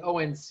that the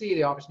ONC,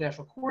 the Office of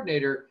National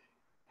Coordinator,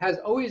 has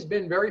always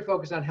been very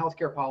focused on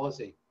healthcare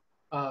policy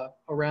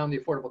around the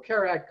Affordable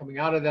Care Act, coming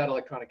out of that,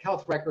 electronic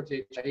health records,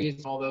 HIEs,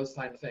 and all those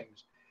kind of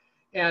things.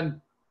 And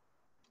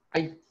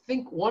I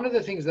think one of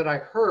the things that I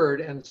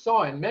heard and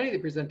saw in many of the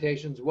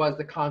presentations was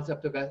the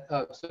concept of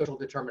social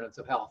determinants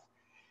of health.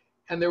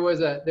 And there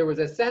was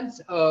a sense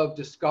of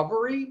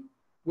discovery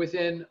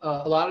within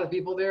a lot of the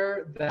people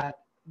there that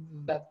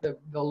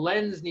the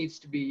lens needs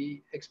to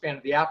be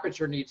expanded, the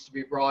aperture needs to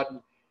be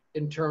broadened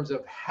in terms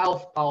of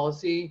health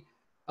policy,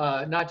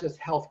 not just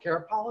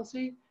healthcare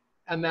policy,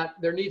 and that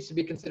there needs to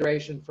be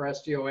consideration for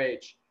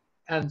SDOH.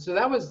 And so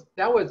that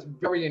was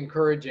very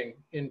encouraging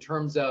in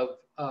terms of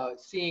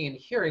seeing and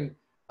hearing,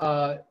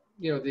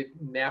 the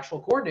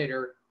national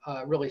coordinator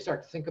really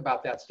start to think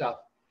about that stuff.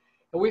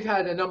 And we've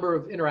had a number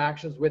of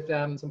interactions with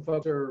them. Some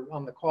folks are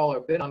on the call or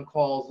been on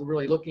calls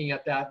really looking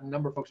at that, and a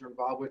number of folks are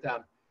involved with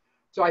them.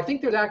 So I think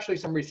there's actually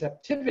some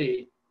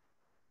receptivity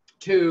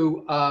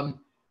to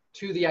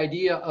the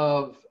idea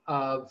of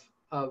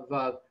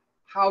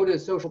how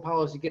does social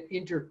policy get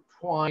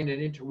intertwined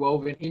and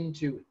interwoven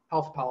into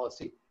health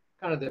policy,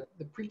 kind of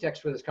the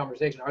pretext for this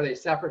conversation. Are they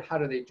separate? How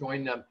do they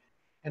join them?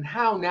 And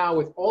how now,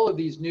 with all of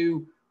these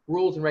new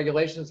rules and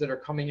regulations that are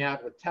coming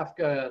out with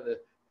TEFCA and the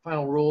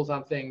final rules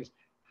on things,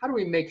 how do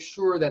we make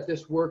sure that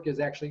this work is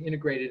actually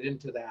integrated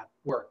into that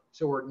work,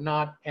 so we're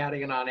not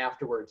adding it on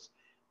afterwards?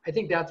 I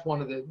think that's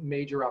one of the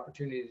major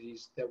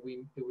opportunities that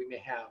we may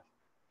have.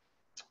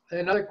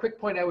 Another quick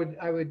point I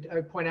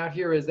would point out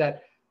here is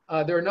that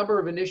there are a number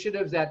of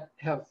initiatives that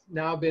have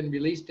now been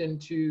released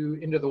into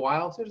the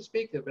wild, so to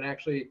speak. They've been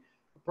actually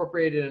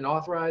appropriated and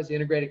authorized, the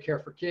Integrated Care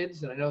for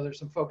Kids. And I know there's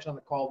some folks on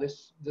the call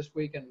this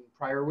week and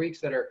prior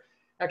weeks that are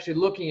actually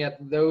looking at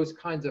those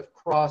kinds of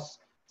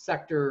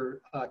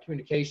cross-sector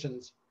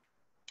communications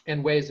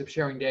and ways of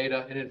sharing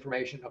data and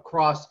information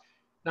across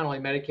not only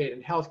Medicaid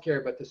and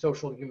healthcare, but the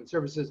social and human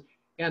services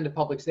and the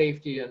public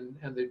safety and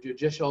the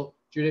judicial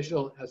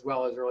as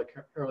well as early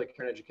care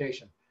and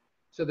education.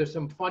 So there's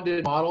some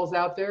funded models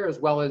out there, as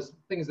well as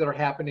things that are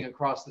happening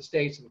across the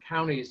states and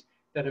counties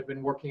that have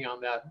been working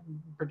on that,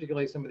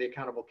 particularly some of the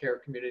accountable care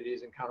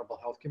communities and accountable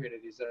health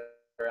communities that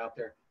are out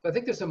there. So I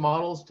think there's some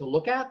models to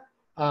look at.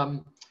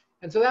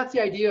 And so that's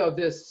the idea of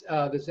this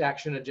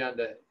action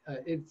agenda.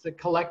 It's a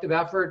collective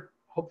effort,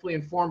 hopefully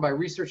informed by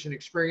research and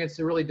experience,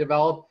 to really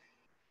develop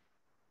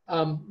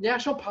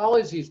national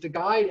policies to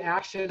guide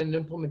action and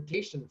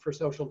implementation for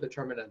social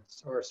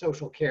determinants or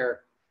social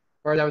care.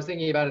 Or as I was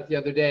thinking about it the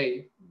other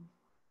day,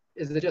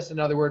 is it just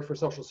another word for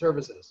social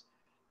services?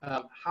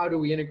 How do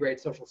we integrate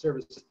social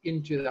services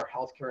into our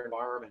healthcare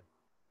environment?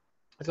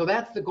 So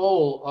that's the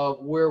goal of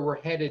where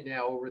we're headed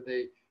now over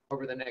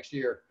the next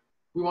year.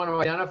 We want to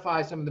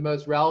identify some of the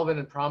most relevant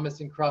and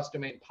promising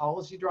cross-domain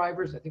policy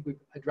drivers. I think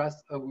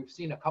we've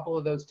seen a couple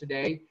of those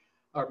today,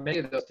 or many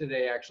of those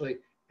today actually,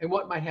 and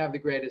what might have the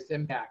greatest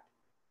impact.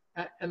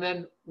 And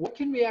then what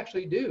can we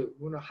actually do?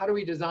 How do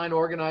we design,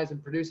 organize,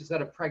 and produce a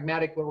set of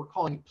pragmatic, what we're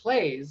calling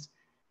plays,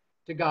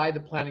 to guide the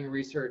planning,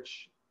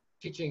 research,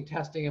 teaching,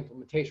 testing,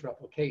 implementation,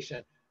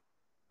 replication.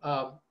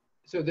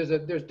 So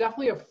there's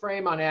definitely a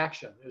frame on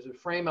action. There's a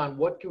frame on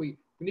what can we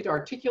need to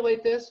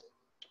articulate this,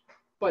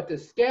 but the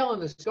scale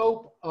and the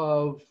scope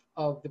of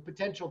the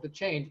potential to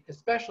change,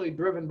 especially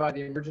driven by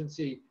the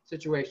emergency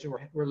situation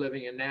we're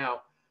living in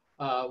now,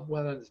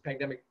 whether this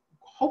pandemic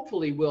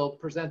hopefully will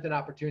present an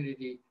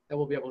opportunity that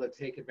we'll be able to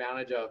take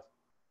advantage of.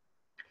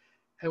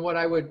 And what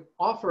I would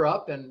offer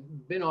up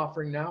and been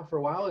offering now for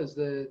a while is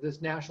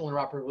this National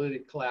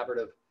Interoperability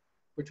Collaborative,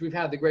 which we've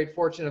had the great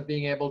fortune of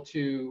being able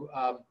to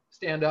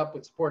stand up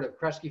with support of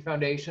Kresge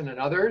Foundation and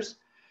others,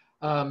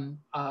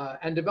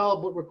 and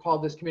develop what we're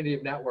called this community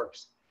of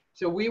networks.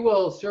 So we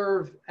will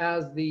serve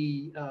as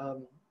the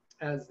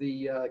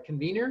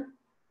convener.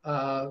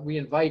 We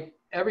invite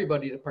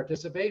everybody to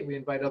participate. We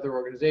invite other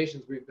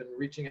organizations. We've been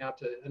reaching out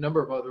to a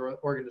number of other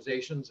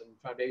organizations and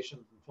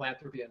foundations and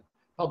philanthropy and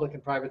public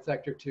and private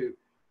sector to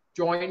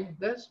join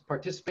this,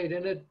 participate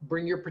in it,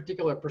 bring your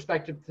particular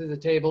perspective to the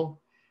table,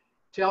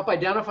 to help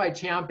identify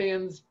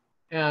champions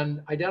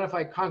and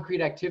identify concrete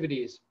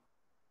activities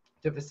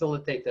to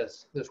facilitate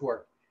this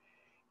work.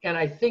 And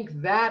I think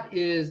that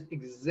is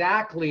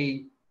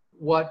exactly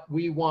what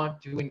we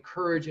want to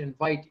encourage,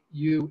 invite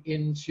you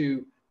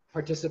into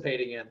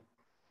participating in.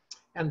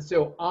 And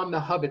so on the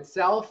hub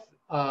itself,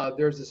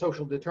 there's a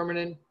social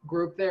determinant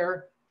group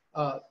there.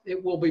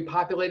 It will be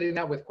populating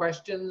that with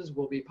questions.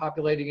 We'll be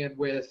populating it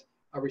with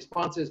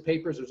responses,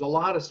 papers. There's a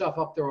lot of stuff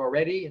up there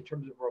already in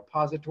terms of a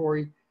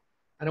repository.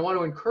 And I want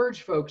to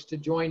encourage folks to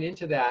join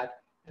into that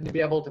and to be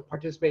able to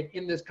participate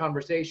in this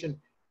conversation.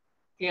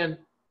 And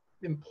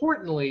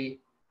importantly,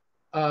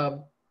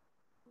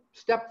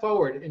 step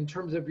forward in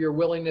terms of your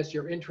willingness,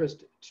 your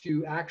interest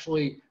to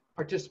actually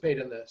participate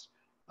in this,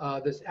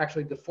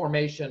 actually the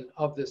formation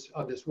of this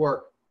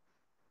work.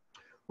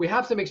 We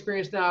have some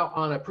experience now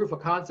on a proof of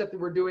concept that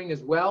we're doing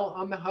as well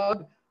on the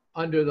hub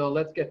under the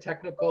Let's Get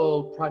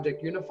Technical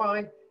Project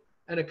Unify.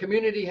 And a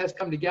community has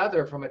come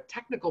together from a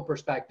technical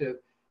perspective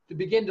to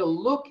begin to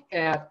look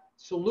at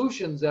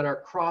solutions that are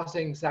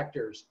crossing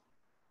sectors.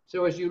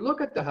 So as you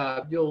look at the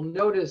hub, you'll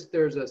notice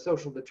there's a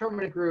social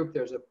determinant group,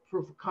 there's a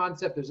proof of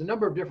concept, there's a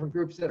number of different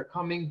groups that are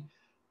coming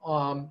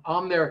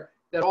on there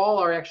that all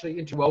are actually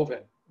interwoven.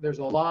 There's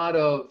a lot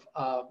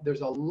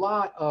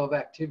of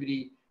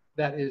activity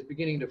that is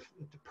beginning to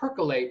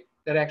percolate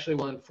that actually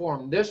will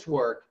inform this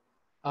work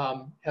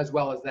as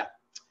well as that.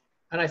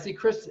 And I see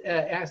Chris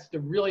asked a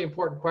really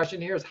important question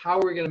here, is how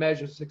are we going to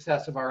measure the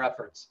success of our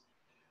efforts?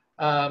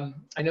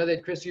 I know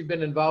that, Chris, you've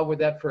been involved with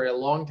that for a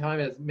long time,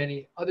 as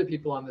many other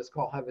people on this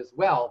call have as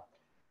well.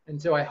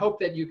 And so I hope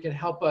that you can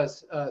help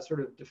us sort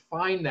of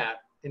define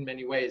that in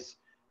many ways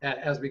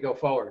as we go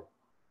forward.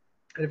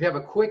 And if you have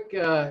a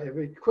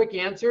quick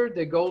answer,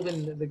 the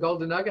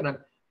golden nugget, I'm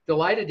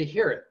delighted to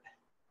hear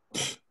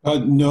it.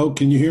 No,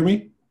 can you hear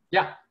me?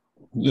 Yeah.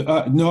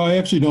 No, I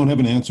actually don't have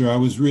an answer. I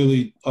was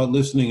really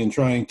listening and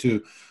trying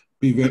to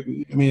be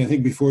very, I mean, I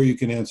think before you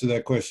can answer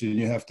that question,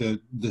 you have to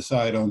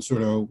decide on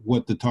sort of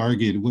what the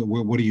target,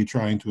 what are you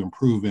trying to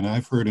improve? And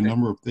I've heard a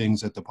number of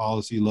things at the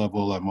policy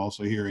level. I'm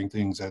also hearing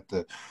things at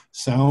the,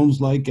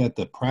 sounds like at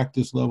the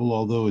practice level,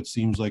 although it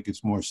seems like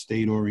it's more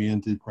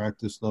state-oriented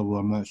practice level.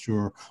 I'm not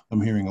sure.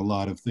 I'm hearing a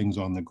lot of things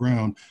on the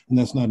ground, and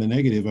that's not a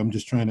negative. I'm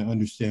just trying to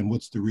understand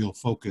what's the real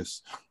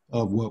focus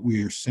of what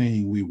we are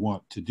saying we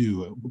want to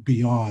do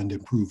beyond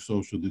improve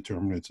social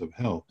determinants of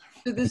health.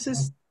 So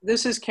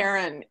this is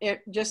Karen.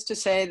 Just to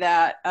say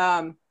that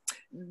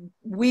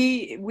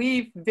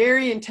we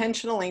very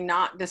intentionally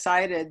not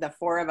decided, the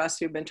four of us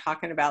who've been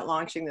talking about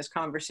launching this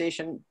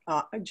conversation,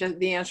 just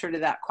the answer to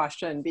that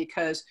question,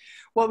 because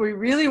what we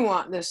really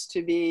want this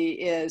to be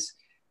is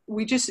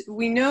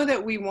we know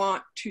that we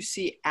want to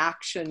see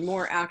action,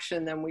 more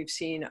action than we've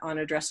seen on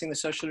addressing the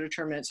social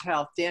determinants of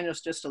health.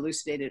 Daniel's just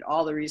elucidated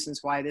all the reasons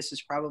why this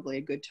is probably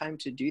a good time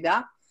to do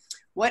that.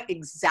 What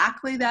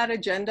exactly that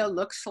agenda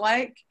looks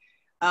like,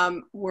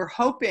 we're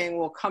hoping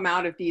will come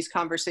out of these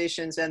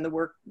conversations and the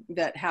work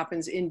that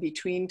happens in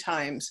between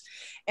times.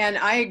 And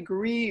I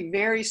agree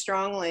very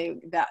strongly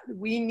that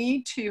we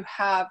need to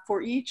have,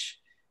 for each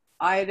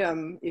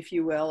item, if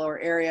you will, or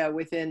area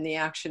within the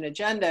action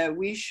agenda,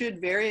 we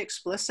should very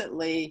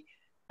explicitly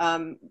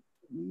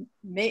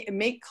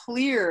make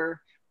clear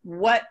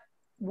what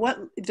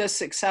does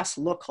success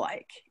look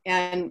like,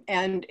 and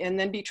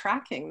then be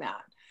tracking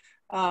that.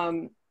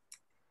 I'm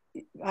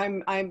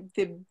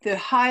the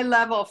high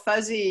level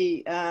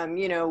fuzzy,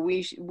 you know,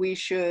 we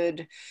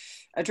should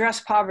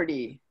address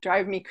poverty,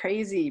 drive me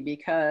crazy,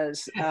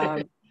 because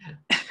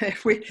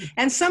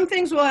and some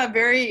things will have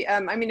very,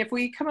 I mean, if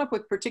we come up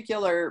with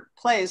particular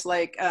plays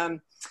like,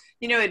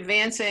 you know,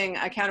 advancing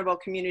accountable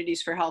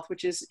communities for health,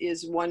 which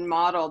is one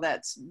model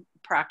that's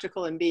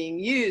practical and being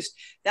used,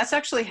 that's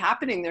actually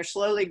happening. They're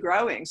slowly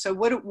growing. So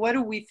what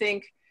do we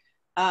think,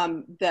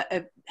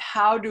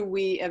 how do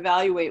we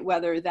evaluate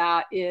whether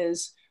that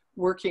is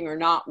working or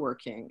not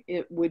working?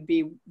 It would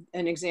be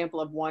an example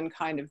of one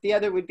kind of. The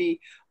other would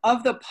be,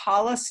 of the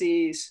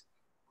policies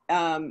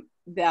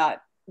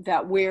that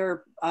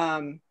we're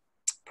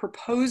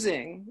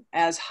proposing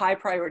as high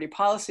priority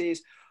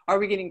policies, are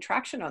we getting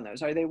traction on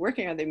those? Are they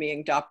working? Are they being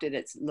adopted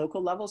at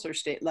local levels or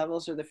state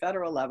levels or the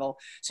federal level?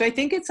 So I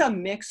think it's a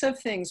mix of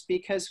things,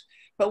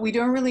 but we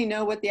don't really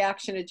know what the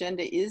action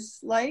agenda is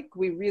like.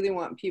 We really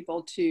want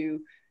people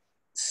to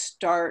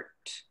start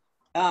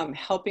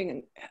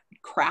helping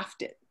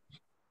craft it.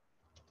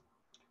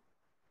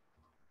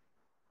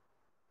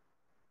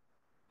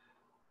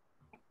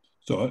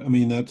 So, I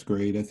mean, that's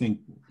great. I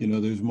think, you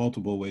know, there's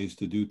multiple ways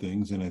to do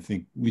things, and I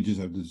think we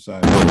just have to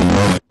decide.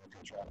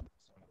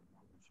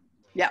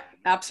 Yeah,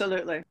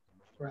 absolutely.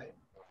 Right.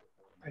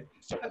 Right.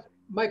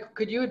 Mike,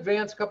 could you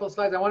advance a couple of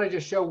slides? I want to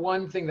just show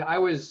one thing that I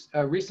was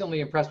recently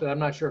impressed with. I'm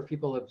not sure if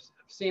people have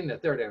seen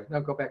that. There it is. No,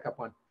 go back up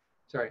one.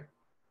 Sorry.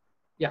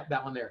 Yeah,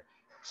 that one there.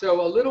 So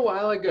a little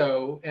while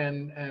ago,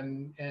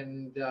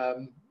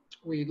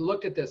 we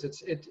looked at this.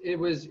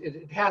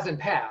 It hasn't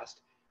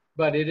passed,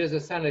 but it is a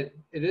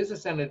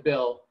Senate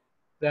bill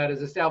that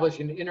is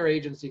establishing an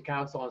interagency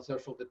council on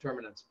social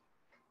determinants,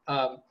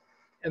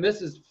 and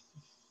this is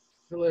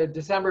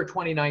December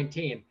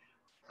 2019.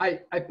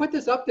 I put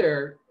this up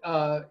there,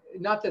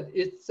 not that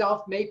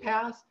itself may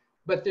pass,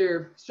 but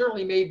there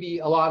certainly may be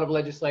a lot of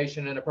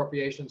legislation and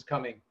appropriations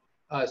coming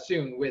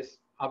soon, with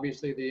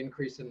obviously the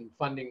increase in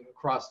funding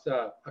across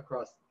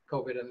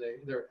COVID and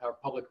our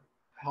public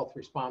health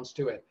response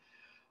to it.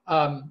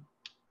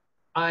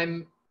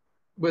 I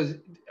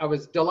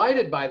was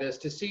delighted by this,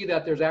 to see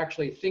that there's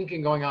actually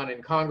thinking going on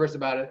in Congress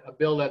about a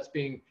bill that's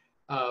being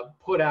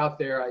put out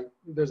there.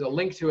 There's a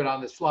link to it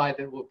on the slide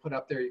that we'll put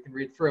up there. You can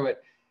read through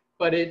it.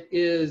 But it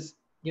is,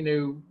 you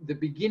know, the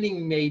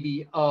beginning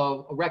maybe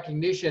of a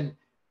recognition,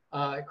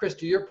 Chris,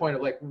 to your point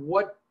of like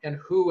what and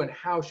who and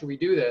how should we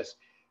do this?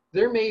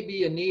 There may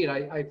be a need.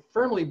 I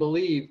firmly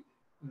believe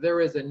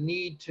there is a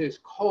need to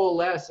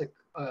coalesce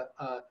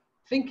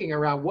thinking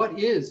around what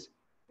is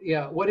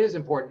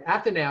important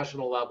at the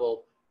national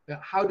level.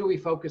 How do we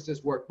focus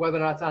this work, whether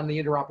or not it's on the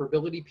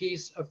interoperability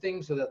piece of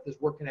things so that this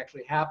work can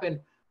actually happen,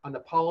 on the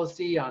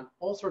policy, on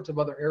all sorts of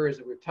other areas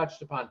that we've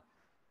touched upon.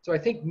 So I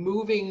think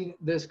moving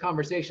this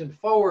conversation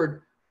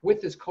forward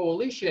with this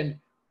coalition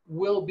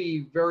will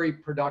be very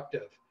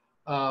productive,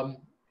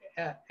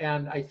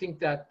 and I think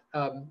that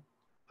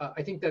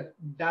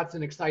that's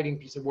an exciting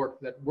piece of work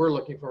that we're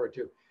looking forward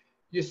to.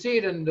 You see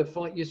it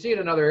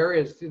in other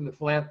areas in the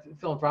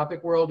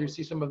philanthropic world. You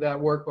see some of that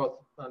work both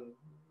on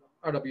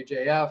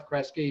RWJF,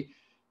 Kresge,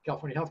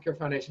 California Healthcare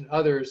Foundation,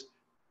 others.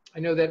 I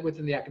know that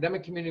within the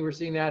academic community we're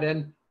seeing that,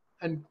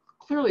 and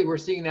clearly we're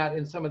seeing that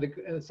in some of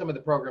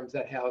the programs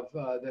that have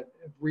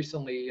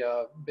recently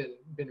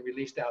been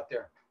released out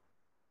there.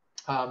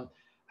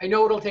 I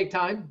know it'll take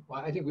time.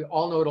 Well, I think we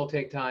all know it'll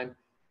take time,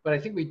 but I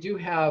think we do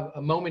have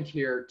a moment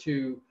here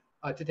to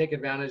take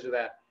advantage of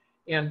that.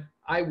 And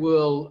I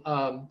will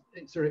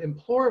sort of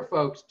implore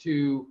folks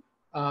to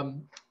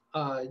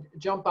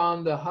jump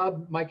on the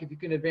hub. Mike, if you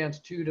can advance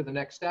to the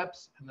next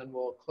steps, and then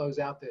we'll close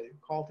out the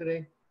call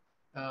today.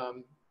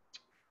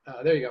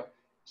 There you go.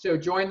 So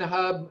join the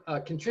hub,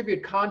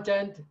 contribute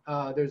content.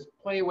 There's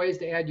plenty of ways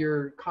to add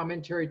your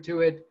commentary to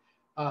it.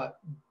 And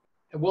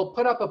we'll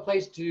put up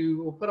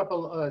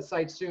a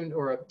site soon,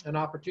 or an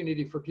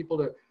opportunity for people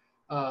to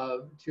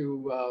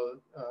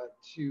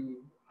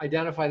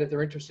identify that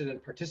they're interested in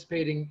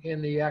participating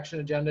in the action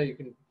agenda. You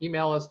can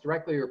email us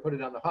directly or put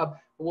it on the hub.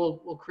 We'll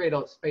create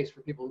a space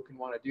for people who can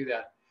want to do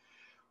that.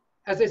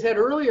 As I said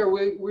earlier,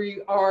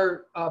 we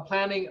are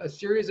planning a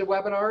series of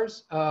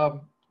webinars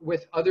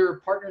with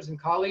other partners and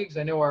colleagues.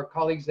 I know our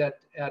colleagues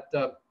at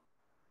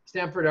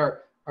Stanford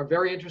are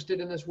very interested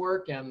in this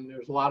work, and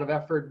there's a lot of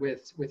effort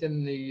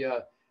within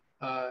the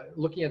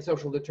looking at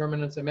social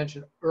determinants. I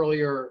mentioned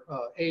earlier,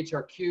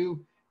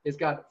 AHRQ has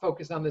got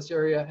focus on this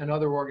area, and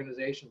other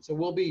organizations. So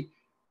we'll be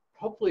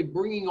hopefully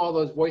bringing all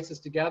those voices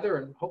together,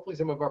 and hopefully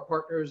some of our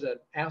partners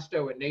at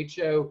ASTO and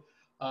NATO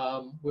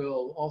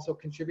will also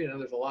contribute.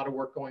 And there's a lot of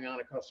work going on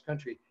across the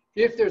country.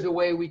 If there's a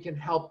way we can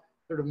help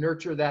sort of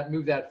nurture that,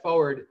 move that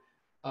forward,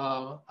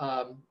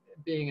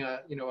 being an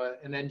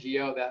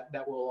NGO,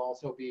 that will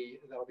also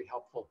that'll be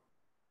helpful.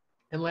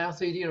 And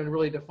lastly, to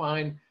really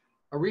define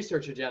a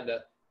research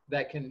agenda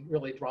that can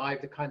really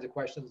drive the kinds of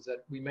questions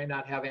that we may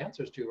not have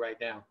answers to right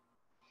now.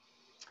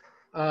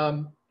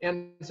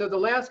 And so the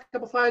last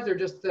couple slides are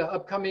just the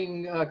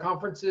upcoming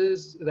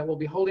conferences that we'll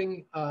be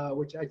holding,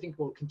 which I think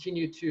will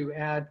continue to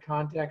add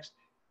context.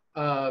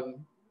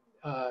 In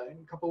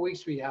a couple of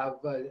weeks, we have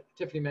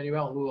Tiffany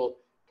Manuel, who will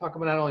talk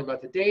about not only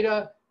about the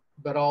data,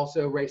 but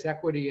also race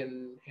equity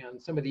and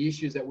some of the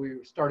issues that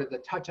we started to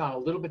touch on a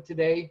little bit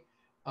today,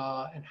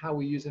 and how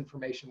we use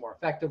information more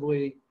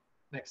effectively.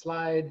 Next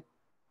slide.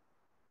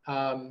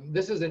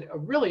 This is a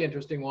really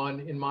interesting one,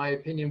 in my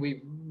opinion.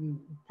 We've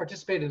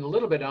participated a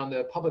little bit on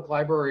the public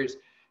library's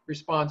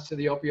response to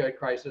the opioid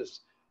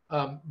crisis.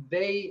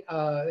 They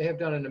have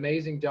done an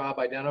amazing job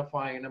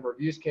identifying a number of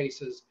use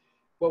cases.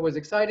 What was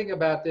exciting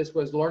about this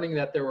was learning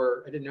that there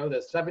were, I didn't know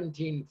this,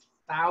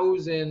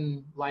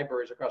 17,000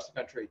 libraries across the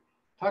country.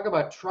 Talk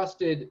about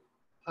trusted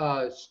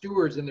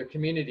stewards in their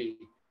community,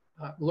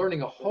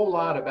 learning a whole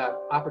lot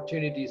about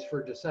opportunities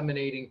for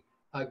disseminating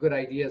good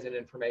ideas and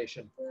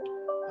information.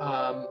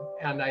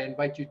 And I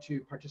invite you to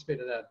participate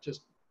in that.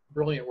 Just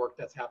brilliant work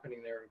that's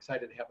happening there.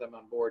 Excited to have them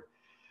on board.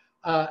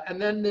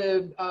 And then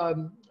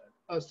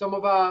some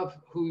of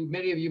who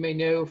many of you may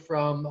know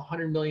from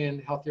 100 Million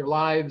Healthier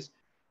Lives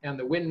and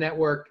the WIN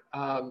Network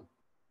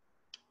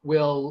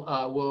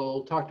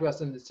will talk to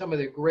us on some of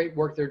the great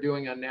work they're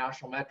doing on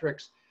national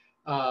metrics.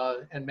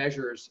 and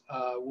measures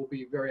will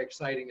be very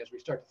exciting as we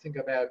start to think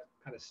about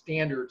kind of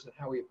standards and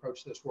how we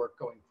approach this work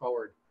going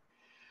forward.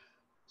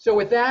 So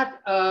with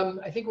that,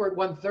 I think we're at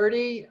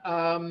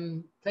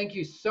 1:30. Thank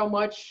you so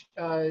much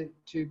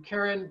to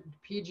Karen,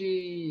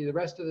 PG, the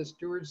rest of the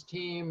stewards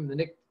team, the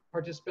NIC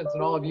participants,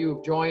 and all of you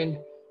who've joined.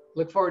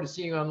 Look forward to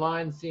seeing you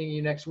online, seeing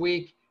you next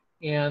week,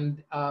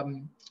 and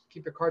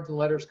keep your cards and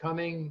letters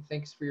coming.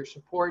 Thanks for your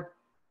support,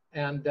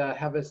 and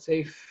have a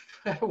safe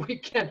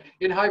weekend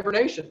in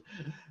hibernation.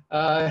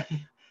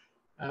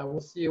 We'll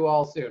see you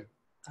all soon.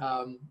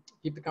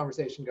 Keep the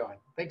conversation going.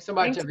 Thanks so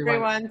much, Thanks,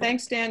 everyone.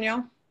 Thanks,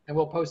 Daniel. And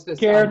we'll post this.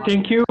 Care,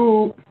 thank you.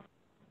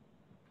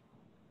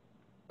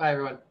 Bye,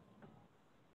 everyone.